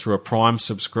Amazon through a Prime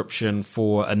subscription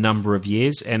for a number of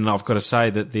years, and I've got to say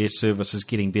that their service is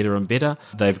getting better and better.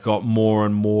 They've got more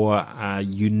and more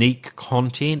unique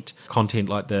content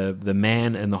like the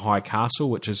Man in the High Castle,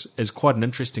 which is quite an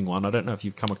interesting one. I don't know if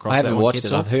you've come across that one. I haven't watched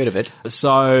it. I've heard of it.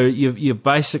 So you're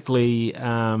basically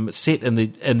set in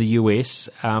the US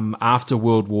after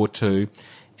World War II.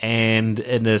 And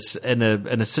in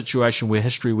a situation where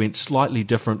history went slightly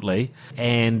differently,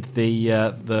 and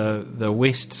the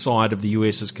west side of the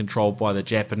US is controlled by the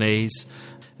Japanese,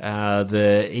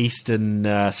 the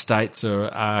eastern states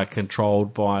are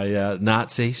controlled by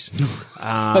Nazis.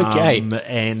 Okay,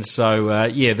 and so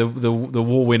the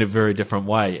war went a very different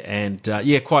way, and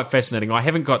quite fascinating. I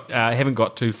haven't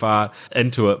got too far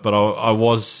into it, but I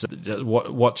was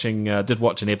watching did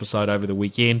watch an episode over the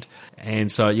weekend.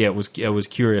 And so, it was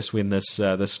curious when this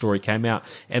story came out.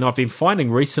 And I've been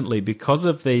finding recently, because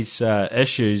of these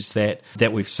issues that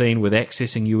we've seen with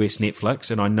accessing US Netflix,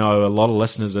 and I know a lot of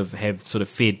listeners have sort of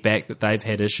fed back that they've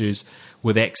had issues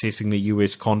with accessing the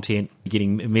US content,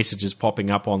 getting messages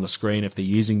popping up on the screen if they're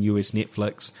using US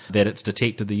Netflix, that it's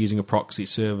detected they're using a proxy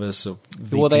service or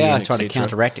VPN, well, they are et trying to cetera.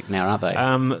 counteract it now, aren't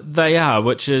they? They are,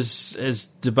 which is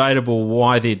debatable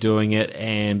why they're doing it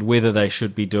and whether they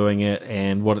should be doing it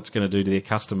and what it's going to do to their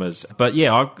customers. But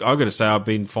I've got to say I've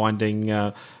been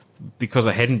finding, because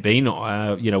I hadn't been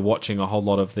watching a whole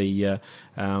lot of the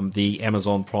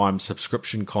Amazon Prime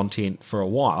subscrition content for a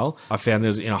while, I found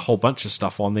there's a whole bunch of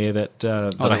stuff on there that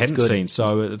I hadn't seen.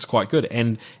 So it's quite good,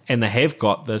 and they have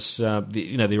got this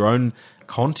their own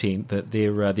content that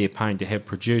they're paying to have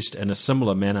produced in a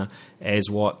similar manner as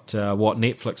what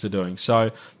Netflix are doing. So,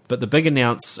 but the big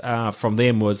announce from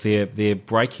them was they're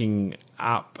breaking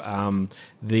up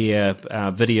their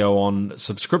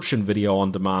subscription video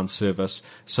on demand service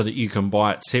so that you can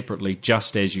buy it separately,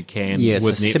 just as you can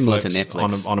with similar to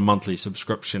Netflix on a monthly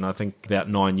subscription. I think about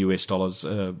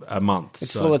 $9 a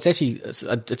month. Well, it's actually it's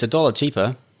 $1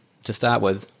 cheaper to start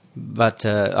with, but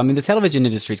I mean the television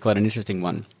industry is quite an interesting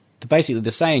one. Basically,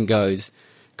 the saying goes,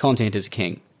 "Content is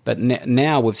king." But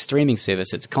now with streaming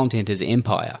service, it's content is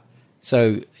empire.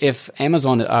 So if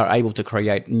Amazon are able to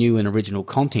create new and original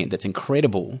content that's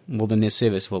incredible, well, then their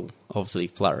service will obviously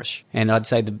flourish. And I'd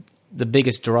say the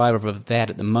biggest driver of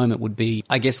that at the moment would be,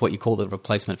 I guess, what you call the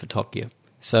replacement for Top Gear.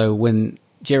 So when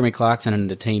Jeremy Clarkson and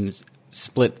the teams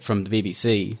split from the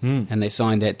BBC and they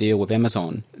signed that deal with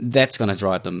Amazon, that's going to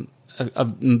drive them a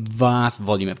vast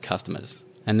volume of customers.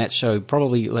 And that show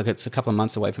probably, it's a couple of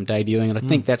months away from debuting, and I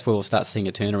think that's where we'll start seeing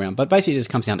a turnaround. But basically, it just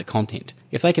comes down to content.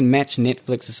 If they can match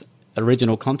Netflix's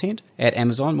original content at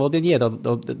Amazon, well, then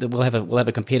we'll have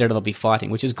a competitor that'll be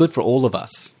fighting, which is good for all of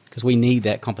us because we need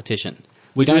that competition.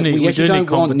 We don't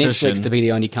want Netflix to be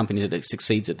the only company that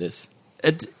succeeds at this.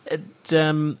 It's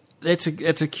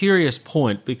a curious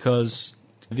point because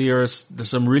there's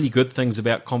some really good things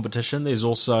about competition. There's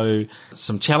also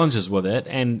some challenges with it,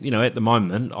 and at the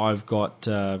moment I've got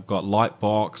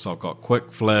Lightbox, I've got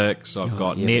QuickFlix, I've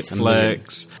got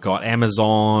Netflix, got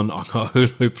Amazon, I've got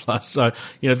Hulu Plus. So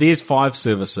there's 5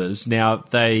 services. Now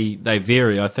they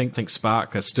vary. I think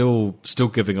Spark are still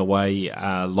giving away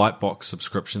Lightbox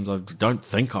subscriptions. I don't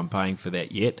think I'm paying for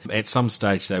that yet. At some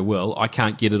stage they will. I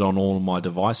can't get it on all of my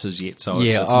devices yet. So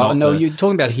it's not you're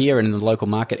talking about here in the local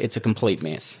market. It's a complete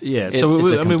mess. Yeah, so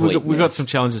we've got some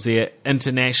challenges there.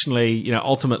 Internationally,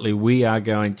 ultimately we are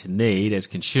going to need, as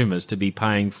consumers, to be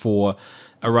paying for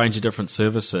a range of different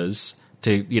services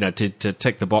to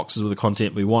tick the boxes with the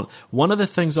content we want. One of the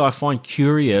things I find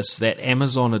curious that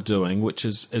Amazon are doing, which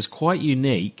is quite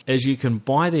unique, is you can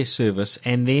buy their service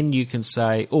and then you can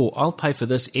say, I'll pay for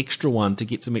this extra one to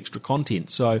get some extra content.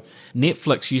 So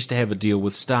Netflix used to have a deal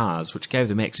with Starz, which gave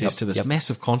them access to this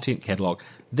massive content catalogue.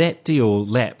 That deal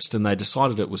lapsed and they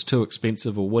decided it was too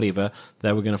expensive or whatever.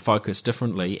 They were going to focus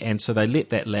differently, and so they let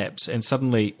that lapse, and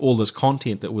suddenly all this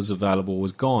content that was available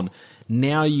was gone.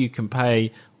 Now you can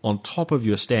pay on top of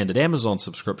your standard Amazon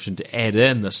subscription to add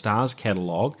in the Starz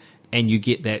catalogue, and you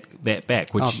get that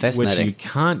back, which you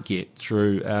can't get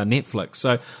through Netflix.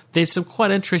 So there's some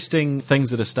quite interesting things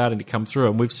that are starting to come through,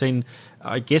 and we've seen,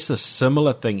 I guess, a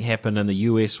similar thing happen in the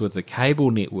US with the cable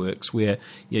networks, where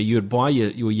you'd buy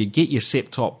you'd get your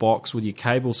set-top box with your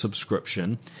cable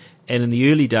subscription. And in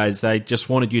the early days, they just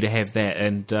wanted you to have that,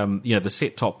 and the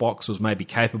set-top box was maybe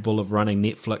capable of running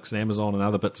Netflix and Amazon and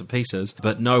other bits and pieces,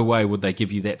 but no way would they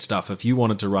give you that stuff. If you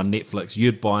wanted to run Netflix,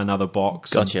 you'd buy another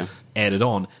box and add it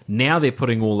on. Now they're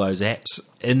putting all those apps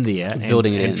in there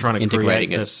and trying to create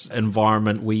this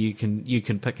environment where you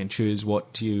can pick and choose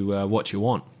what you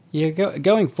want. Yeah,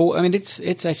 going forward, I mean,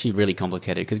 it's actually really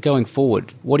complicated because going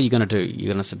forward, what are you going to do? You're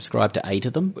going to subscribe to 8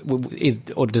 of them?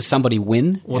 Or does somebody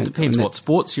win? Well, it depends what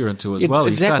sports you're into as well.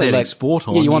 Exactly, you start adding sport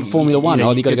on. Yeah, you want Formula One,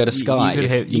 you've got to go to Sky.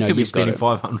 You could be spending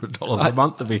 $500 a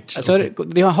month eventually. So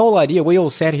the whole idea, we all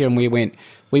sat here and we went,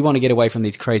 we want to get away from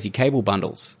these crazy cable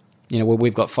bundles, where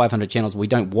we've got 500 channels we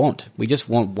don't want. We just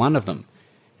want one of them.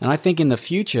 And I think in the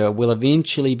future, we'll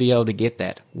eventually be able to get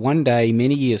that. One day,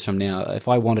 many years from now, if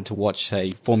I wanted to watch,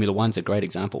 say, Formula One's a great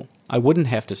example, I wouldn't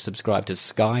have to subscribe to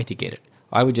Sky to get it.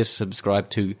 I would just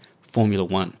subscribe to Formula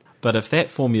One. But if that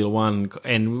Formula One,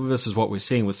 and this is what we're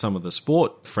seeing with some of the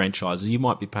sport franchises, you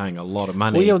might be paying a lot of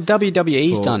money. Well,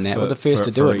 WWE's done that. We're the first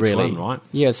to do it, really. One, right?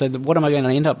 Yeah, so what am I going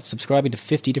to end up subscribing to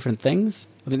 50 different things?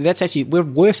 I mean, that's actually, we're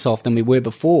worse off than we were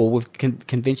before with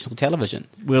conventional television.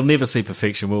 We'll never see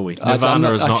perfection, will we?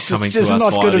 Nirvana is not coming to us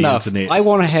via the internet. I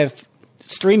want to have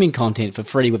streaming content for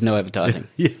free with no advertising.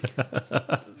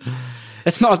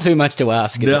 It's not too much to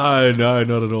ask, is it? No,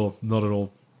 not at all. Not at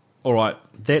all. All right,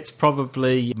 that's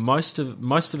probably most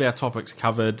of our topics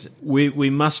covered. We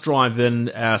must drive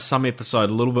in some episode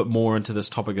a little bit more into this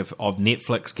topic of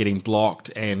Netflix getting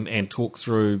blocked and talk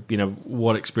through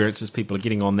what experiences people are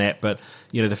getting on that. But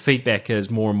the feedback is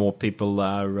more and more people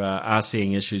are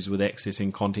seeing issues with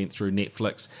accessing content through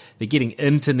Netflix. They're getting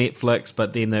into Netflix,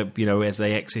 but then as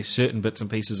they access certain bits and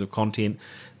pieces of content,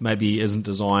 maybe isn't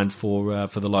designed for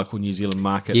the local New Zealand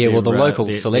market. Yeah, well, the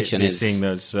local selection they're is. Seeing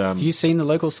those. Have you seen the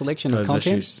local selection of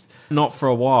content? Issues. Not for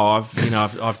a while.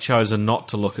 I've chosen not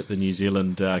to look at the New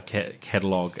Zealand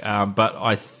catalogue, but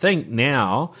I think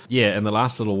now, in the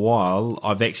last little while,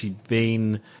 I've actually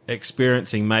been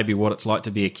experiencing maybe what it's like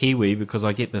to be a Kiwi because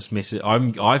I get this message.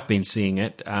 I've been seeing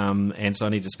it, and so I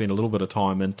need to spend a little bit of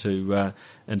time into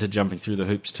jumping through the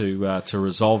hoops to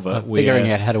resolve it. Figuring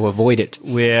out how to avoid it.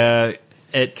 Where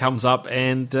it comes up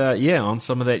and on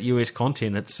some of that US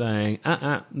content, it's saying,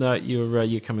 no,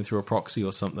 you're coming through a proxy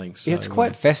or something. So, it's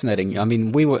quite fascinating. I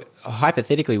mean, we were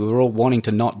all wanting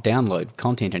to not download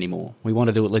content anymore. We want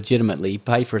to do it legitimately,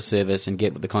 pay for a service, and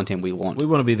get the content we want. We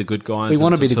want to be the good guys. We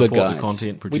want to be the good guys. The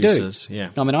content producers. We do. Yeah.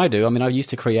 I mean, I do. I mean, I used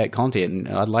to create content,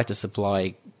 and I'd like to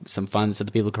supply some funds to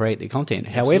the people who create the content.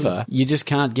 Absolutely. However, you just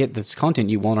can't get this content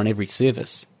you want on every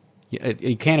service.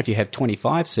 You can if you have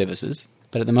 25 services,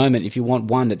 but at the moment, if you want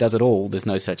one that does it all, there's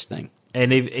no such thing.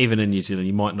 And even in New Zealand,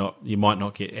 you might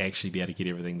not actually be able to get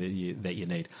everything that you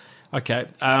need. Okay,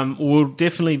 we'll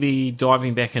definitely be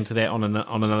diving back into that on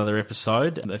another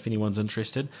episode if anyone's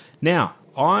interested. Now,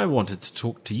 I wanted to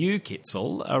talk to you,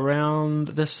 Ketzel, around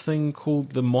this thing called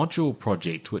the Module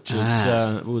Project, which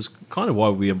was kind of why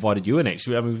we invited you in,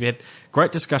 actually. I mean, we've had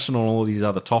great discussion on all these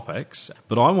other topics,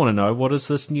 but I want to know, what is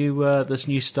this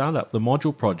new startup, the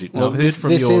Module Project? Now, Well, I've heard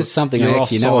from this is something I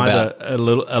actually know about. a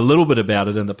little bit about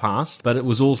it in the past, but it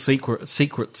was all secret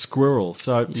squirrel.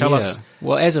 So tell us.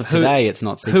 Well, as of today, it's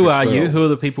not secret Who are squirrel. you? Who are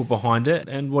the people behind it?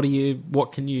 And what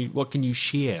can you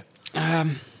share?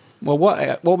 Well,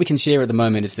 what we can share at the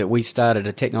moment is that we started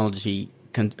a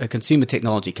consumer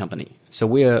technology company. So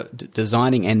we're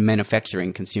designing and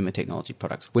manufacturing consumer technology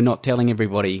products. We're not telling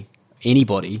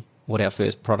anybody what our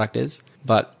first product is,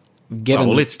 but given...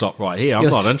 Well, let's stop right here. I'm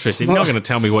not interested. You're not going to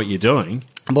tell me what you're doing.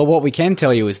 But what we can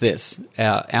tell you is this.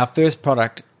 Our first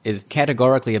product is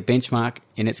categorically a benchmark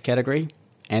in its category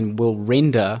and will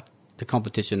render the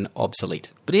competition obsolete.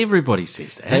 But everybody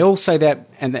says that. They all say that,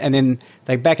 and then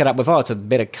they back it up with, it's a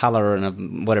better colour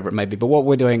and whatever it may be. But what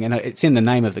we're doing, and it's in the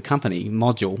name of the company,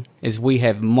 Module, is we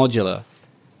have modular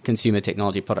consumer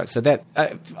technology products. So that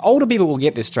older people will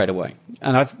get this straight away.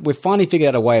 And we've finally figured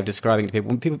out a way of describing it to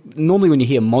people. Normally when you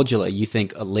hear modular, you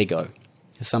think a Lego.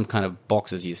 There's some kind of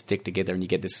boxes you stick together and you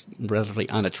get this relatively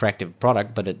unattractive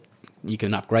product, but you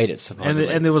can upgrade it supposedly.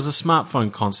 And there was a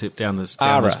smartphone concept down this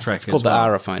track It's as well. called the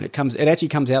Ara phone. It actually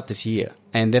comes out this year,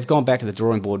 and they've gone back to the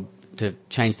drawing board to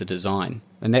change the design,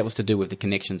 and that was to do with the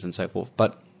connections and so forth.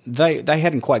 But they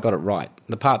hadn't quite got it right.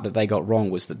 The part that they got wrong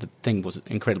was that the thing was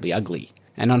incredibly ugly.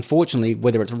 And unfortunately,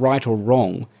 whether it's right or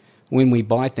wrong, when we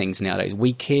buy things nowadays,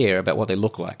 we care about what they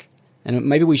look like. And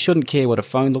maybe we shouldn't care what a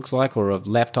phone looks like, or a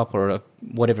laptop, or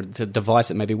whatever the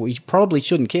device it may be. We probably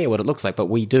shouldn't care what it looks like, but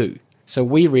we do. So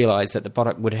we realised that the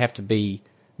product would have to be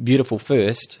beautiful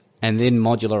first and then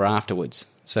modular afterwards.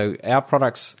 So our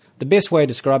products, the best way of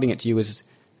describing it to you is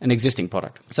an existing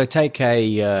product. So take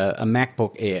a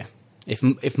MacBook Air. If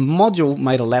Module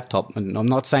made a laptop, and I'm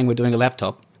not saying we're doing a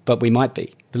laptop, but we might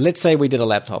be. But let's say we did a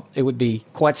laptop. It would be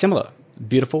quite similar.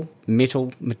 Beautiful,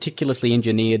 metal, meticulously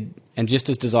engineered, and just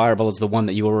as desirable as the one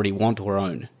that you already want or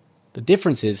own. The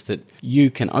difference is that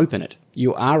you can open it.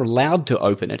 You are allowed to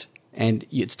open it, and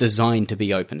it's designed to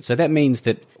be open. So that means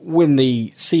that when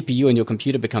the CPU in your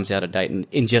computer becomes out of date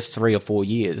in just 3 or 4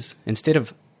 years, instead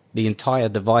of the entire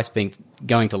device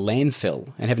going to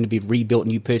landfill and having to be rebuilt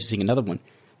and you purchasing another one,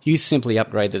 you simply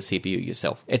upgrade the CPU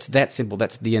yourself. It's that simple.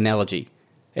 That's the analogy.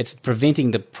 It's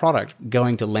preventing the product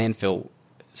going to landfill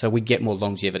so we get more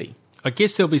longevity. I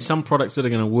guess there'll be some products that are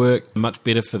going to work much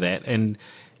better for that. And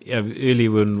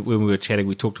earlier when we were chatting,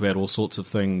 we talked about all sorts of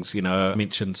things. I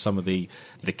mentioned some of the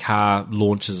car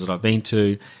launches that I've been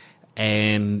to,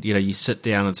 and you sit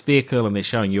down in this vehicle and they're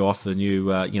showing you off the new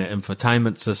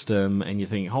infotainment system, and you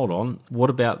think, hold on, what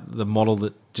about the model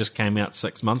that just came out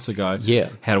 6 months ago? Yeah.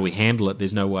 How do we handle it?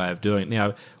 There's no way of doing it.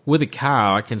 Now, with a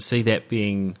car, I can see that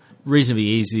being reasonably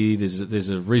easy. There's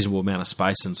a reasonable amount of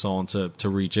space and so on to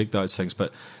rejig those things,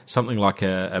 but something like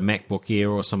a MacBook Air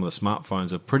or some of the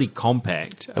smartphones are pretty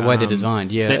compact. The way they're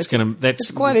designed, yeah.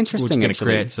 That's quite interesting. It's going to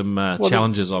create some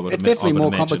challenges. It's definitely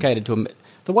more complicated to.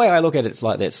 The way I look at it is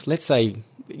like this. Let's say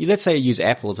you use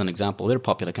Apple as an example. They're a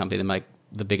popular company. They make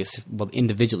the biggest,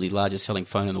 individually largest selling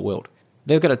phone in the world.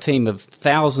 They've got a team of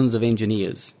thousands of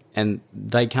engineers, and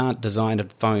they can't design a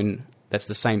phone that's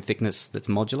the same thickness that's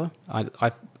modular.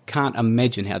 I can't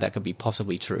imagine how that could be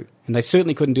possibly true. And they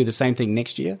certainly couldn't do the same thing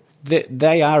next year.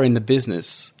 They are in the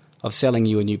business of selling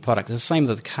you a new product. It's the same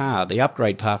with a car. The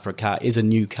upgrade part for a car is a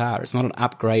new car. It's not an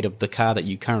upgrade of the car that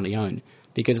you currently own,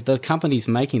 because the companies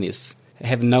making this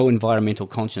have no environmental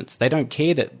conscience. They don't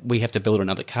care that we have to build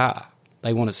another car.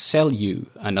 They want to sell you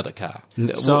another car.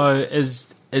 So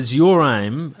is your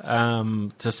aim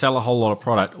to sell a whole lot of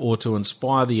product, or to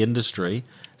inspire the industry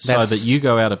so that you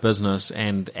go out of business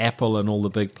and Apple and all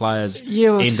the big players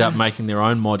end up making their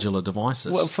own modular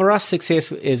devices? Well, for us,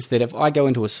 success is that if I go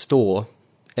into a store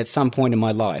at some point in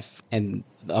my life and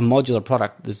a modular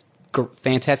product as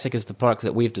fantastic as the products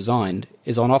that we've designed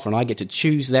is on offer and I get to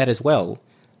choose that as well,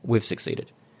 we've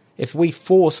succeeded. if we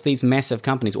force these massive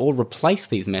companies or replace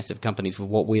these massive companies with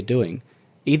what we're doing,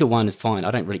 either one is fine.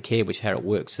 I don't really care how it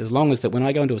works. As long as that when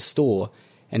I go into a store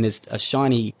and there's a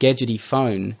shiny, gadgety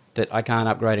phone that I can't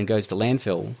upgrade and goes to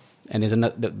landfill, and there's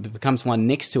that becomes one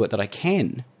next to it that I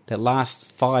can, that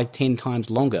lasts 5-10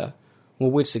 times longer, well,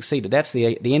 we've succeeded. That's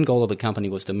the end goal of the company,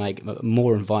 was to make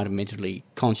more environmentally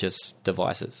conscious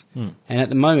devices. And at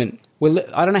the moment,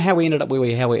 I don't know how we ended up where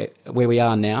we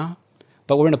are now,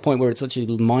 but we're in a point where it's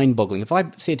literally mind-boggling. If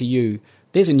I said to you,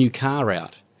 there's a new car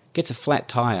out, gets a flat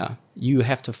tyre, you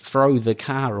have to throw the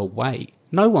car away.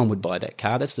 No one would buy that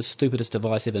car. That's the stupidest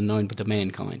device ever known to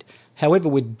mankind. However,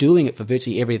 we're doing it for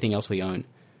virtually everything else we own,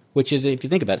 which is, if you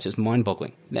think about it, it's just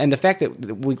mind-boggling. And the fact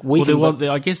that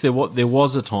I guess there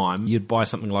was a time you'd buy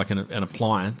something like an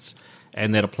appliance,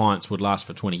 and that appliance would last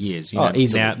for 20 years.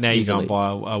 Easily. Now you go and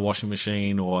buy a washing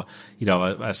machine or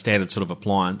a standard sort of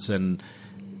appliance, and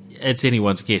it's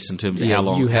anyone's guess in terms of how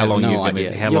long you're going to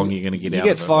get out of it. You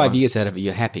get 5 years out of it,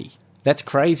 you're happy. That's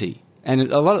crazy.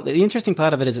 And a lot of the interesting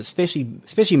part of it is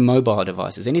especially mobile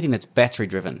devices, anything that's battery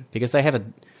driven, because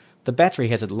the battery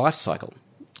has a life cycle.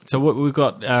 So what we've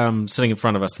got sitting in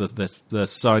front of us, the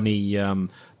Sony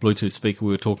Bluetooth speaker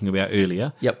we were talking about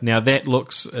earlier. Yep. Now that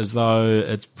looks as though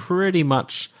it's pretty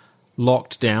much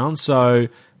locked down. So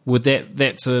would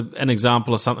that's an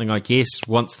example of something, I guess,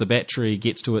 once the battery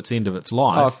gets to its end of its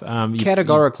life,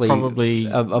 categorically, you'd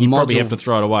probably have to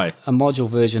throw it away. A module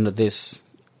version of this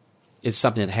is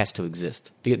something that has to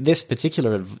exist. Because this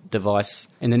particular device,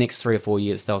 in the next 3 or 4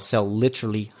 years, they'll sell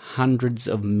literally hundreds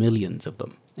of millions of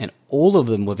them. And all of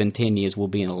them within 10 years will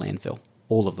be in a landfill.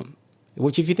 All of them.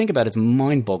 Which, if you think about it, is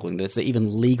mind-boggling that it's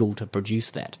even legal to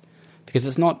produce that. Because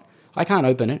it's not... I can't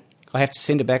open it. I have to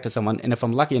send it back to someone. And if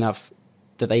I'm lucky enough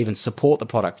that they even support the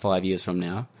product 5 years from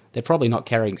now, they're probably not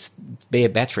carrying bare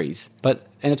batteries. And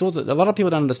it's also... A lot of people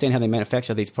don't understand how they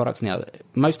manufacture these products now.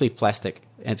 Mostly plastic,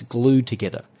 and it's glued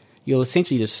together. You'll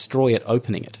essentially destroy it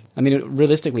opening it. I mean,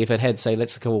 realistically, if it had, say,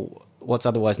 let's call what's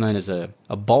otherwise known as a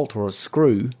bolt or a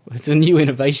screw, it's a new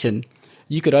innovation,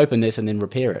 you could open this and then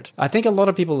repair it. I think a lot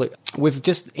of people, we've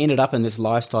just ended up in this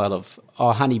lifestyle of,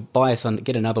 oh, honey, buy us,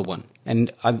 get another one.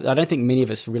 And I don't think many of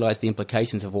us realise the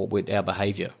implications of our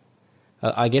behaviour.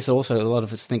 I guess also a lot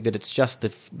of us think that it's just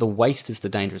the waste is the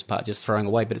dangerous part, just throwing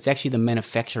away, but it's actually the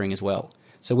manufacturing as well.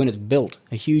 So when it's built,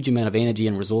 a huge amount of energy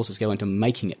and resources go into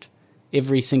making it.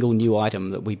 Every single new item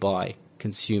that we buy,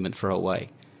 consume and throw away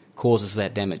causes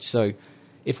that damage. So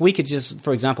if we could just,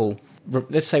 for example,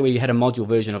 let's say we had a module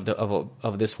version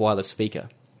of this wireless speaker,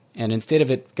 and instead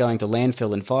of it going to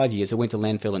landfill in 5 years, it went to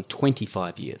landfill in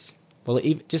 25 years. Well,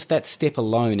 just that step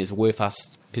alone is worth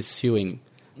us pursuing.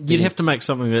 You'd have to make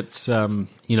something that's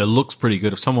looks pretty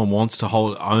good. If someone wants to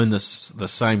own the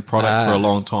same product for a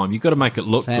long time, you've got to make it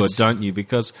look good, don't you?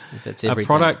 Because a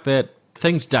product that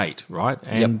things date, right?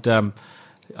 And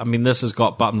I mean, this has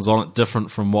got buttons on it different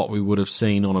from what we would have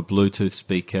seen on a Bluetooth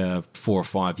speaker 4 or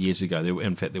 5 years ago.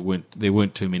 In fact, there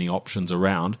weren't too many options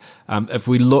around. If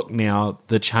we look now,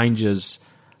 the changes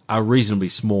are reasonably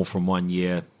small from 1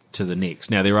 year to the next.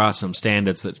 Now, there are some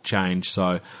standards that change.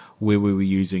 So where we were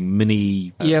using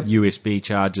mini USB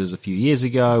chargers a few years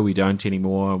ago, we don't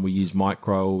anymore, and we use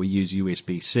micro or we use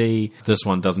USB-C. This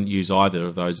one doesn't use either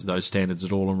of those standards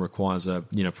at all and requires a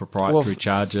proprietary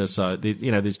charger. So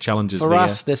there's challenges for there. For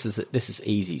us, this is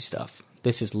easy stuff.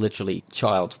 This is literally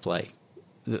child's play.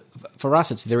 For us,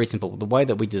 it's very simple. The way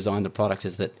that we design the product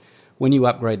is that when you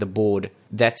upgrade the board,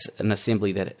 that's an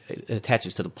assembly that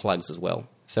attaches to the plugs as well.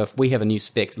 So if we have a new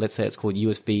spec, let's say it's called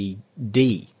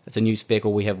USB-D, it's a new spec,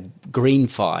 or we have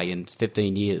GreenPhi in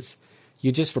 15 years,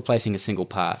 you're just replacing a single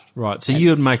part. Right, so you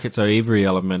would make it so every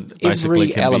element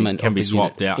basically can be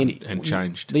swapped out and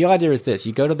changed. The idea is this: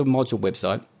 you go to the module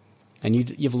website, and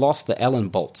you've lost the Allen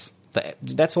bolts.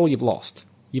 That's all you've lost.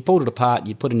 You pulled it apart,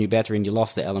 you put a new battery in, you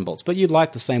lost the Allen bolts, but you'd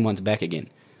like the same ones back again.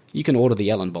 You can order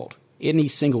the Allen bolt. Any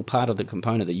single part of the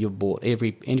component that you've bought,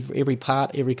 every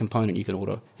part, every component you can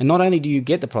order. And not only do you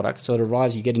get the product, so it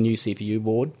arrives, you get a new CPU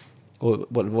board, or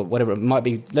whatever it might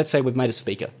be. Let's say we've made a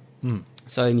speaker.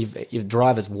 So then your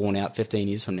driver's worn out 15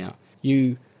 years from now.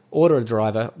 You order a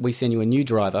driver, we send you a new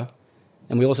driver,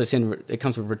 and we also it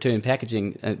comes with return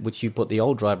packaging, which you put the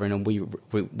old driver in, and we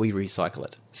recycle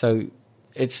it. So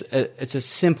it's a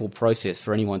simple process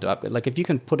for anyone to upgrade. Like if you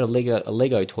can put a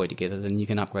Lego toy together, then you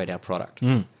can upgrade our product.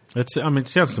 It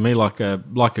sounds to me like a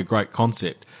great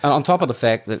concept. On top of the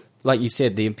fact that, like you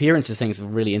said, the appearances thing is a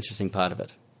really interesting part of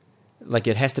it. Like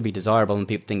it has to be desirable, and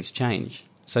things change.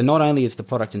 So not only is the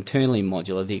product internally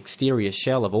modular, the exterior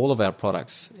shell of all of our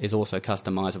products is also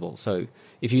customizable. So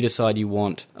if you decide you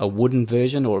want a wooden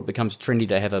version, or it becomes trendy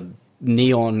to have a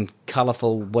neon,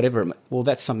 colourful, whatever. Well,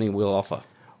 that's something we'll offer.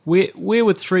 Where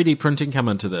would 3D printing come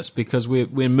into this? Because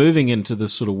we're moving into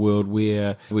this sort of world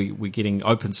where we're getting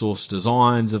open source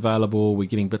designs available. We're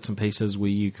getting bits and pieces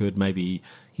where you could maybe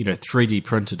 3D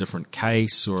print a different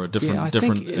case or a different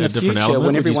future, element. When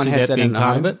Would you everyone see has that being in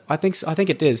part home, of it? I think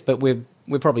it is, but we're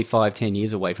probably 5-10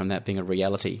 years away from that being a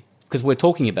reality because we're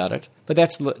talking about it. But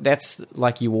that's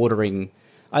like you ordering.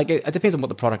 It depends on what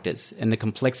the product is and the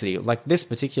complexity. Like this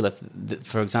particular,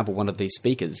 for example, one of these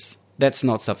speakers. That's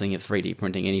not something of 3D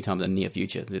printing anytime in the near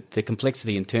future. The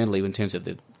complexity internally in terms of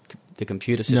the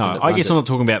computer system. No, I guess I'm not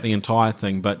talking about the entire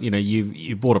thing, but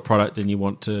you bought a product and you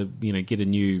want to get a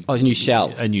new shell,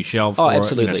 for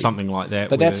absolutely. It, something like that.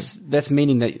 But that's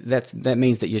meaning that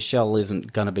means that your shell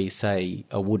isn't going to be, say,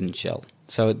 a wooden shell.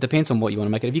 So it depends on what you want to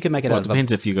make it. If you can make it it out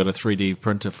depends if you've got a 3D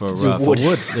printer for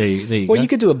wood. There you well, go. you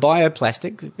could do a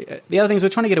bioplastic. The other thing is we're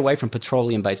trying to get away from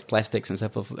petroleum-based plastics and so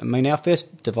forth. I mean, our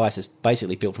first device is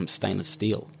basically built from stainless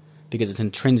steel because it's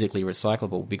intrinsically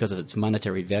recyclable because of its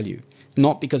monetary value.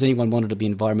 Not because anyone wanted to be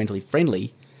environmentally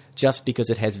friendly, just because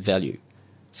it has value.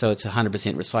 So it's 100%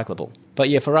 recyclable. But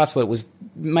yeah, for us, what it was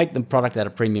make the product out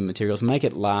of premium materials, make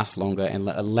it last longer, and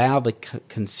allow the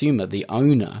consumer, the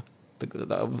owner.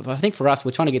 I think for us, we're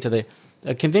trying to get to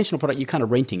a conventional product. You're kind of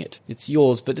renting it. It's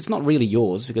yours, but it's not really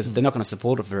yours because they're not going to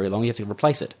support it for very long. You have to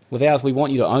replace it. With ours, we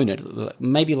want you to own it,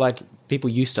 maybe like people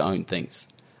used to own things.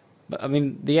 But I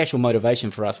mean, the actual motivation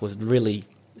for us was really,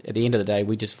 at the end of the day,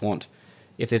 we just want,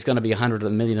 if there's going to be 100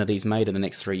 million of these made in the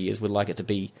next 3 years, we'd like it to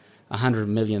be 100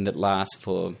 million that lasts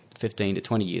for 15 to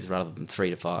 20 years rather than 3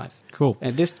 to 5. Cool.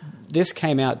 And this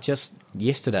came out just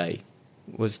yesterday,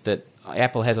 was that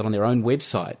Apple has it on their own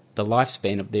website, the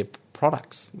lifespan of their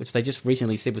products, which they just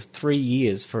recently said was 3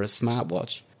 years for a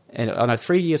smartwatch, and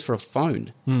 3 years for a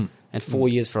phone, and 4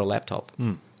 years for a laptop,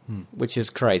 which is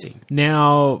crazy.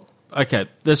 Now, okay,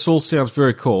 this all sounds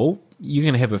very cool. You're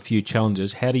going to have a few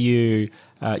challenges. How do you...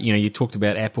 you talked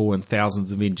about Apple and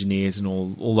thousands of engineers and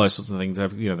all those sorts of things.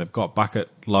 They've got bucket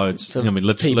loads.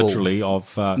 Literally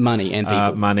of money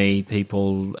and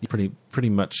people. Pretty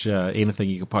much anything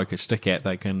you can poke a stick at,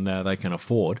 they can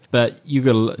afford. But you've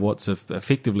got what's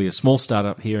effectively a small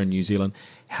startup here in New Zealand.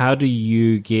 How do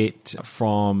you get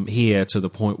from here to the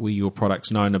point where your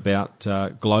product's known about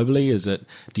globally?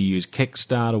 Do you use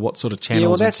Kickstarter? What sort of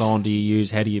channels and so on do you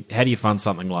use? How do you fund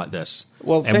something like this?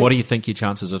 Well, and what do you think your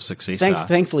chances of success are?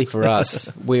 Thankfully for us,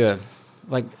 we're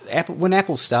like Apple. When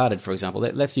Apple started, for example,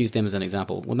 let's use them as an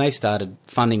example. When they started,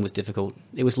 funding was difficult.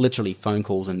 It was literally phone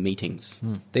calls and meetings.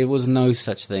 There was no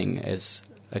such thing as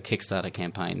a Kickstarter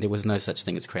campaign. There was no such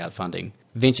thing as crowdfunding.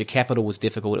 Venture capital was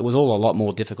difficult. It was all a lot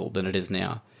more difficult than it is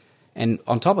now. And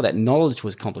on top of that, knowledge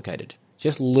was complicated.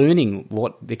 Just learning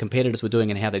what the competitors were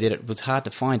doing and how they did it was hard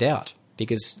to find out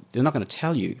because they're not going to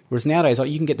tell you. Whereas nowadays,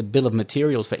 you can get the bill of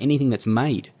materials for anything that's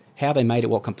made, how they made it,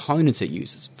 what components it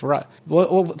uses. For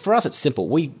us, it's simple.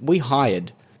 We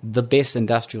hired the best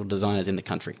industrial designers in the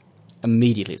country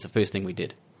immediately. It's the first thing we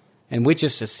did. And we're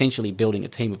just essentially building a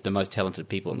team of the most talented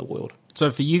people in the world. So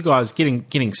for you guys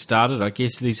getting started, I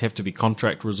guess these have to be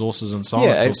contract resources and so on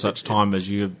until such time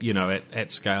as you're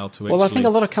at scale to actually... Well, I think a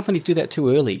lot of companies do that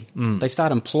too early. They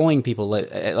start employing people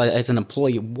as an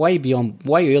employee way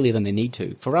earlier than they need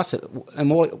to. For us, and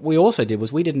what we also did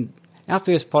was our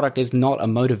first product is not a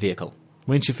motor vehicle.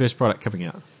 When's your first product coming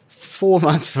out? 4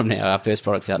 months from now, our first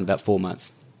product's out in about 4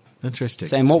 months. Interesting.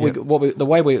 So, and the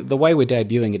way we're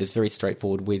debuting it is very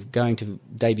straightforward. We're going to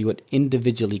debut it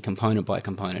individually, component by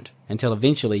component, until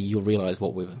eventually you'll realise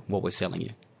what we're selling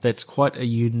you. That's quite a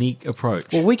unique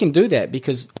approach. Well, we can do that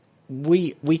because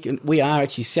we are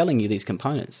actually selling you these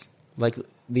components. Like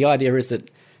the idea is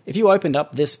that if you opened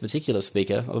up this particular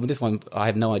speaker, this one I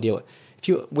have no idea.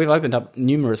 We've opened up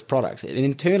numerous products, and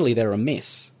internally they're a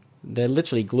mess. They're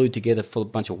literally glued together full of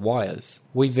a bunch of wires.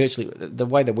 The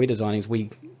way that we're designing is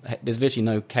there's virtually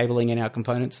no cabling in our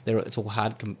components. It's all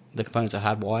hard. The components are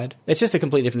hardwired. It's just a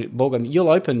completely different ballgame. You'll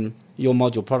open your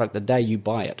module product the day you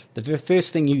buy it. The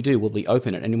first thing you do will be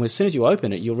open it, and as soon as you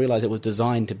open it, you'll realize it was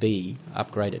designed to be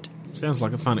upgraded. Sounds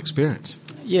like a fun experience.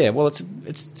 Yeah, well, it's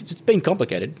been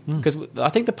complicated because I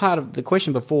think the part of the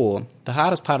question before, the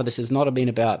hardest part of this has not been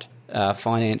about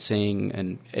financing,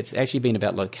 and it's actually been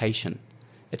about location.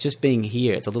 It's just being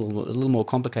here. It's a little more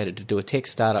complicated to do a tech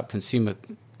startup consumer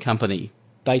company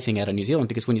basing out of New Zealand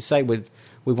because when you say we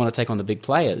want to take on the big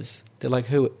players, they're like,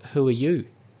 who are you?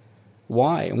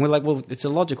 Why? And we're like, well, it's a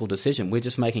logical decision. We're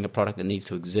just making a product that needs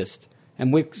to exist.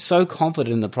 And we're so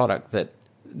confident in the product that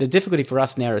the difficulty for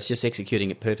us now is just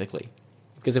executing it perfectly.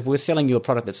 Because if we're selling you a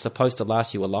product that's supposed to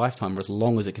last you a lifetime or as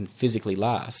long as it can physically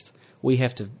last, we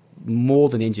have to more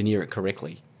than engineer it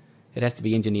correctly. It has to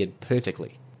be engineered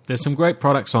perfectly. There's some great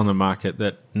products on the market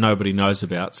that nobody knows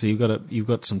about, so you've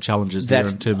got some challenges there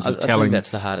in terms of I think that's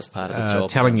the hardest part of the job.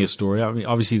 telling your story. I mean,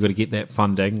 obviously you've got to get that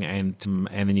funding, and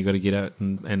then you've got to get out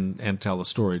and tell the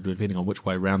story, depending on which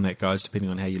way round that goes, depending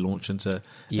on how you launch into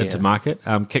market.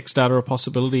 Kickstarter a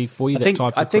possibility for you,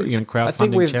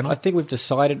 crowdfunding channel? I think we've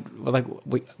decided,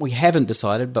 we haven't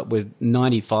decided, but we're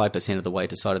 95% of the way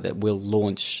decided that we'll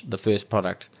launch the first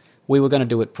product. We were going to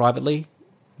do it privately,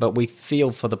 but we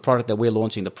feel for the product that we're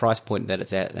launching, the price point that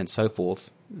it's at and so forth,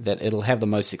 that it'll have the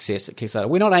most success at Kickstarter.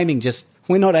 We're not aiming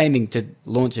to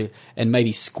launch it and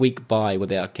maybe squeak by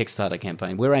with our Kickstarter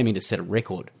campaign. We're aiming to set a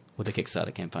record with the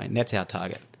Kickstarter campaign. That's our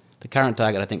target. The current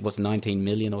target, I think, was 19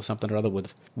 million or something or other,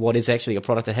 with what is actually a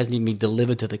product that hasn't even been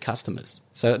delivered to the customers.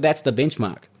 So that's the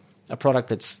benchmark. A product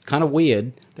that's kind of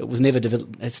weird, that was never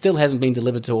it still hasn't been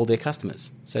delivered to all their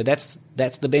customers. So that's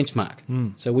the benchmark.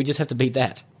 So we just have to beat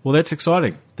that. Well, that's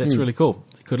exciting. That's really cool.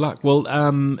 Good luck. Well,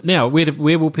 now,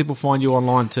 where will people find you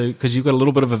online too? Because you've got a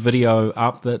little bit of a video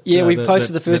up that... Yeah, we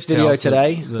posted the first video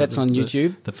today. That's on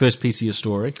YouTube. The first piece of your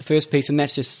story. The first piece, and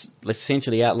that's just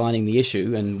essentially outlining the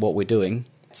issue and what we're doing.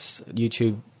 It's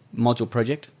YouTube Module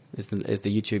Project is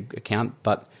the YouTube account,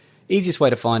 but easiest way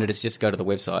to find it is just go to the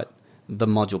website,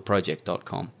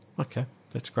 themoduleproject.com. Okay,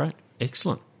 that's great.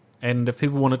 Excellent. And if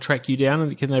people want to track you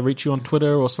down, can they reach you on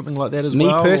Twitter or something like that as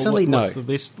well? Me personally, no. What's the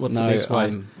best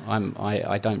way?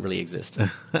 I don't really exist.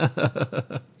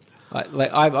 I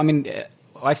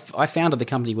founded the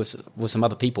company with some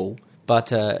other people, but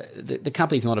the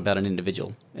company's not about an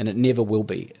individual, and it never will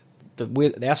be.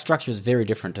 Our structure is very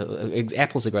different.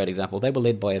 Apple's a great example. They were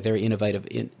led by a very innovative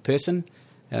person.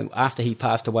 After he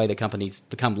passed away, the company's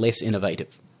become less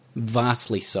innovative,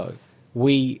 vastly so.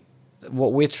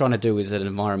 What we're trying to do is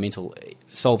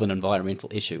solve an environmental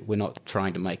issue. We're not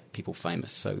trying to make people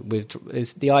famous. So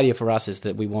the idea for us is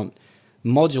that we want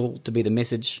module to be the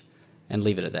message and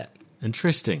leave it at that.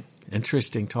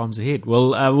 Interesting times ahead. Well,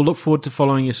 we'll look forward to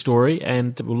following your story,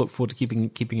 and we'll look forward to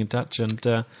keeping in touch and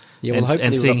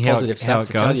seeing how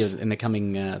it goes in the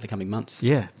coming months.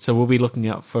 Yeah, so we'll be looking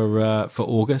out for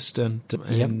August and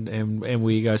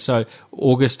where you go. So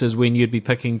August is when you'd be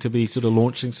picking to be sort of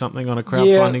launching something on a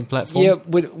crowdfunding platform. Yeah,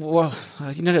 well,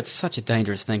 it's such a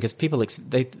dangerous thing because people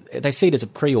they see it as a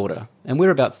pre-order, and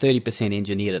we're about 30%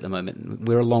 engineered at the moment.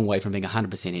 We're a long way from being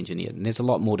 100% engineered, and there's a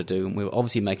lot more to do. And we're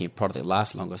obviously making a product that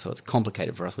lasts longer, so it's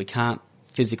complicated for us. We can't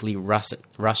physically rush it.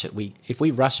 If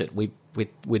we rush it,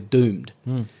 we're doomed.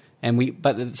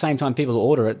 But at the same time, people who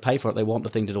order it, pay for it, they want the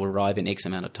thing to arrive in X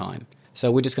amount of time. So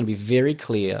we're just going to be very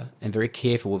clear and very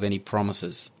careful with any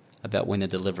promises about when the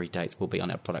delivery dates will be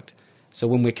on our product. So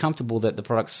when we're comfortable that the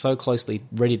product's so closely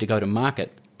ready to go to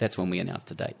market, that's when we announce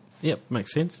the date. Yep,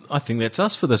 makes sense. I think that's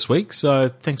us for this week. So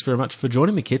thanks very much for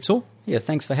joining me, Quetzal. Yeah,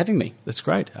 thanks for having me. That's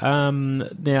great.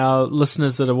 Now,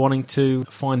 listeners that are wanting to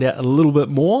find out a little bit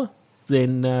more,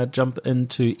 then jump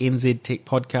into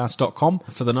nztechpodcast.com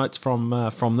for the notes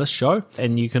from this show.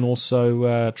 And you can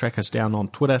also track us down on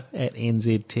Twitter at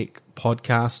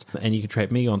nztechpodcast, and you can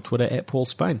track me on Twitter at Paul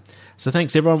Spain. So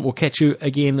thanks, everyone. We'll catch you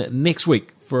again next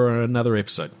week for another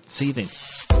episode. See you then.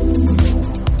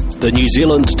 The New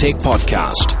Zealand Tech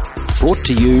Podcast, brought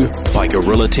to you by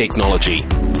Gorilla Technology,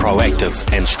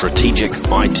 proactive and strategic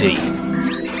IT.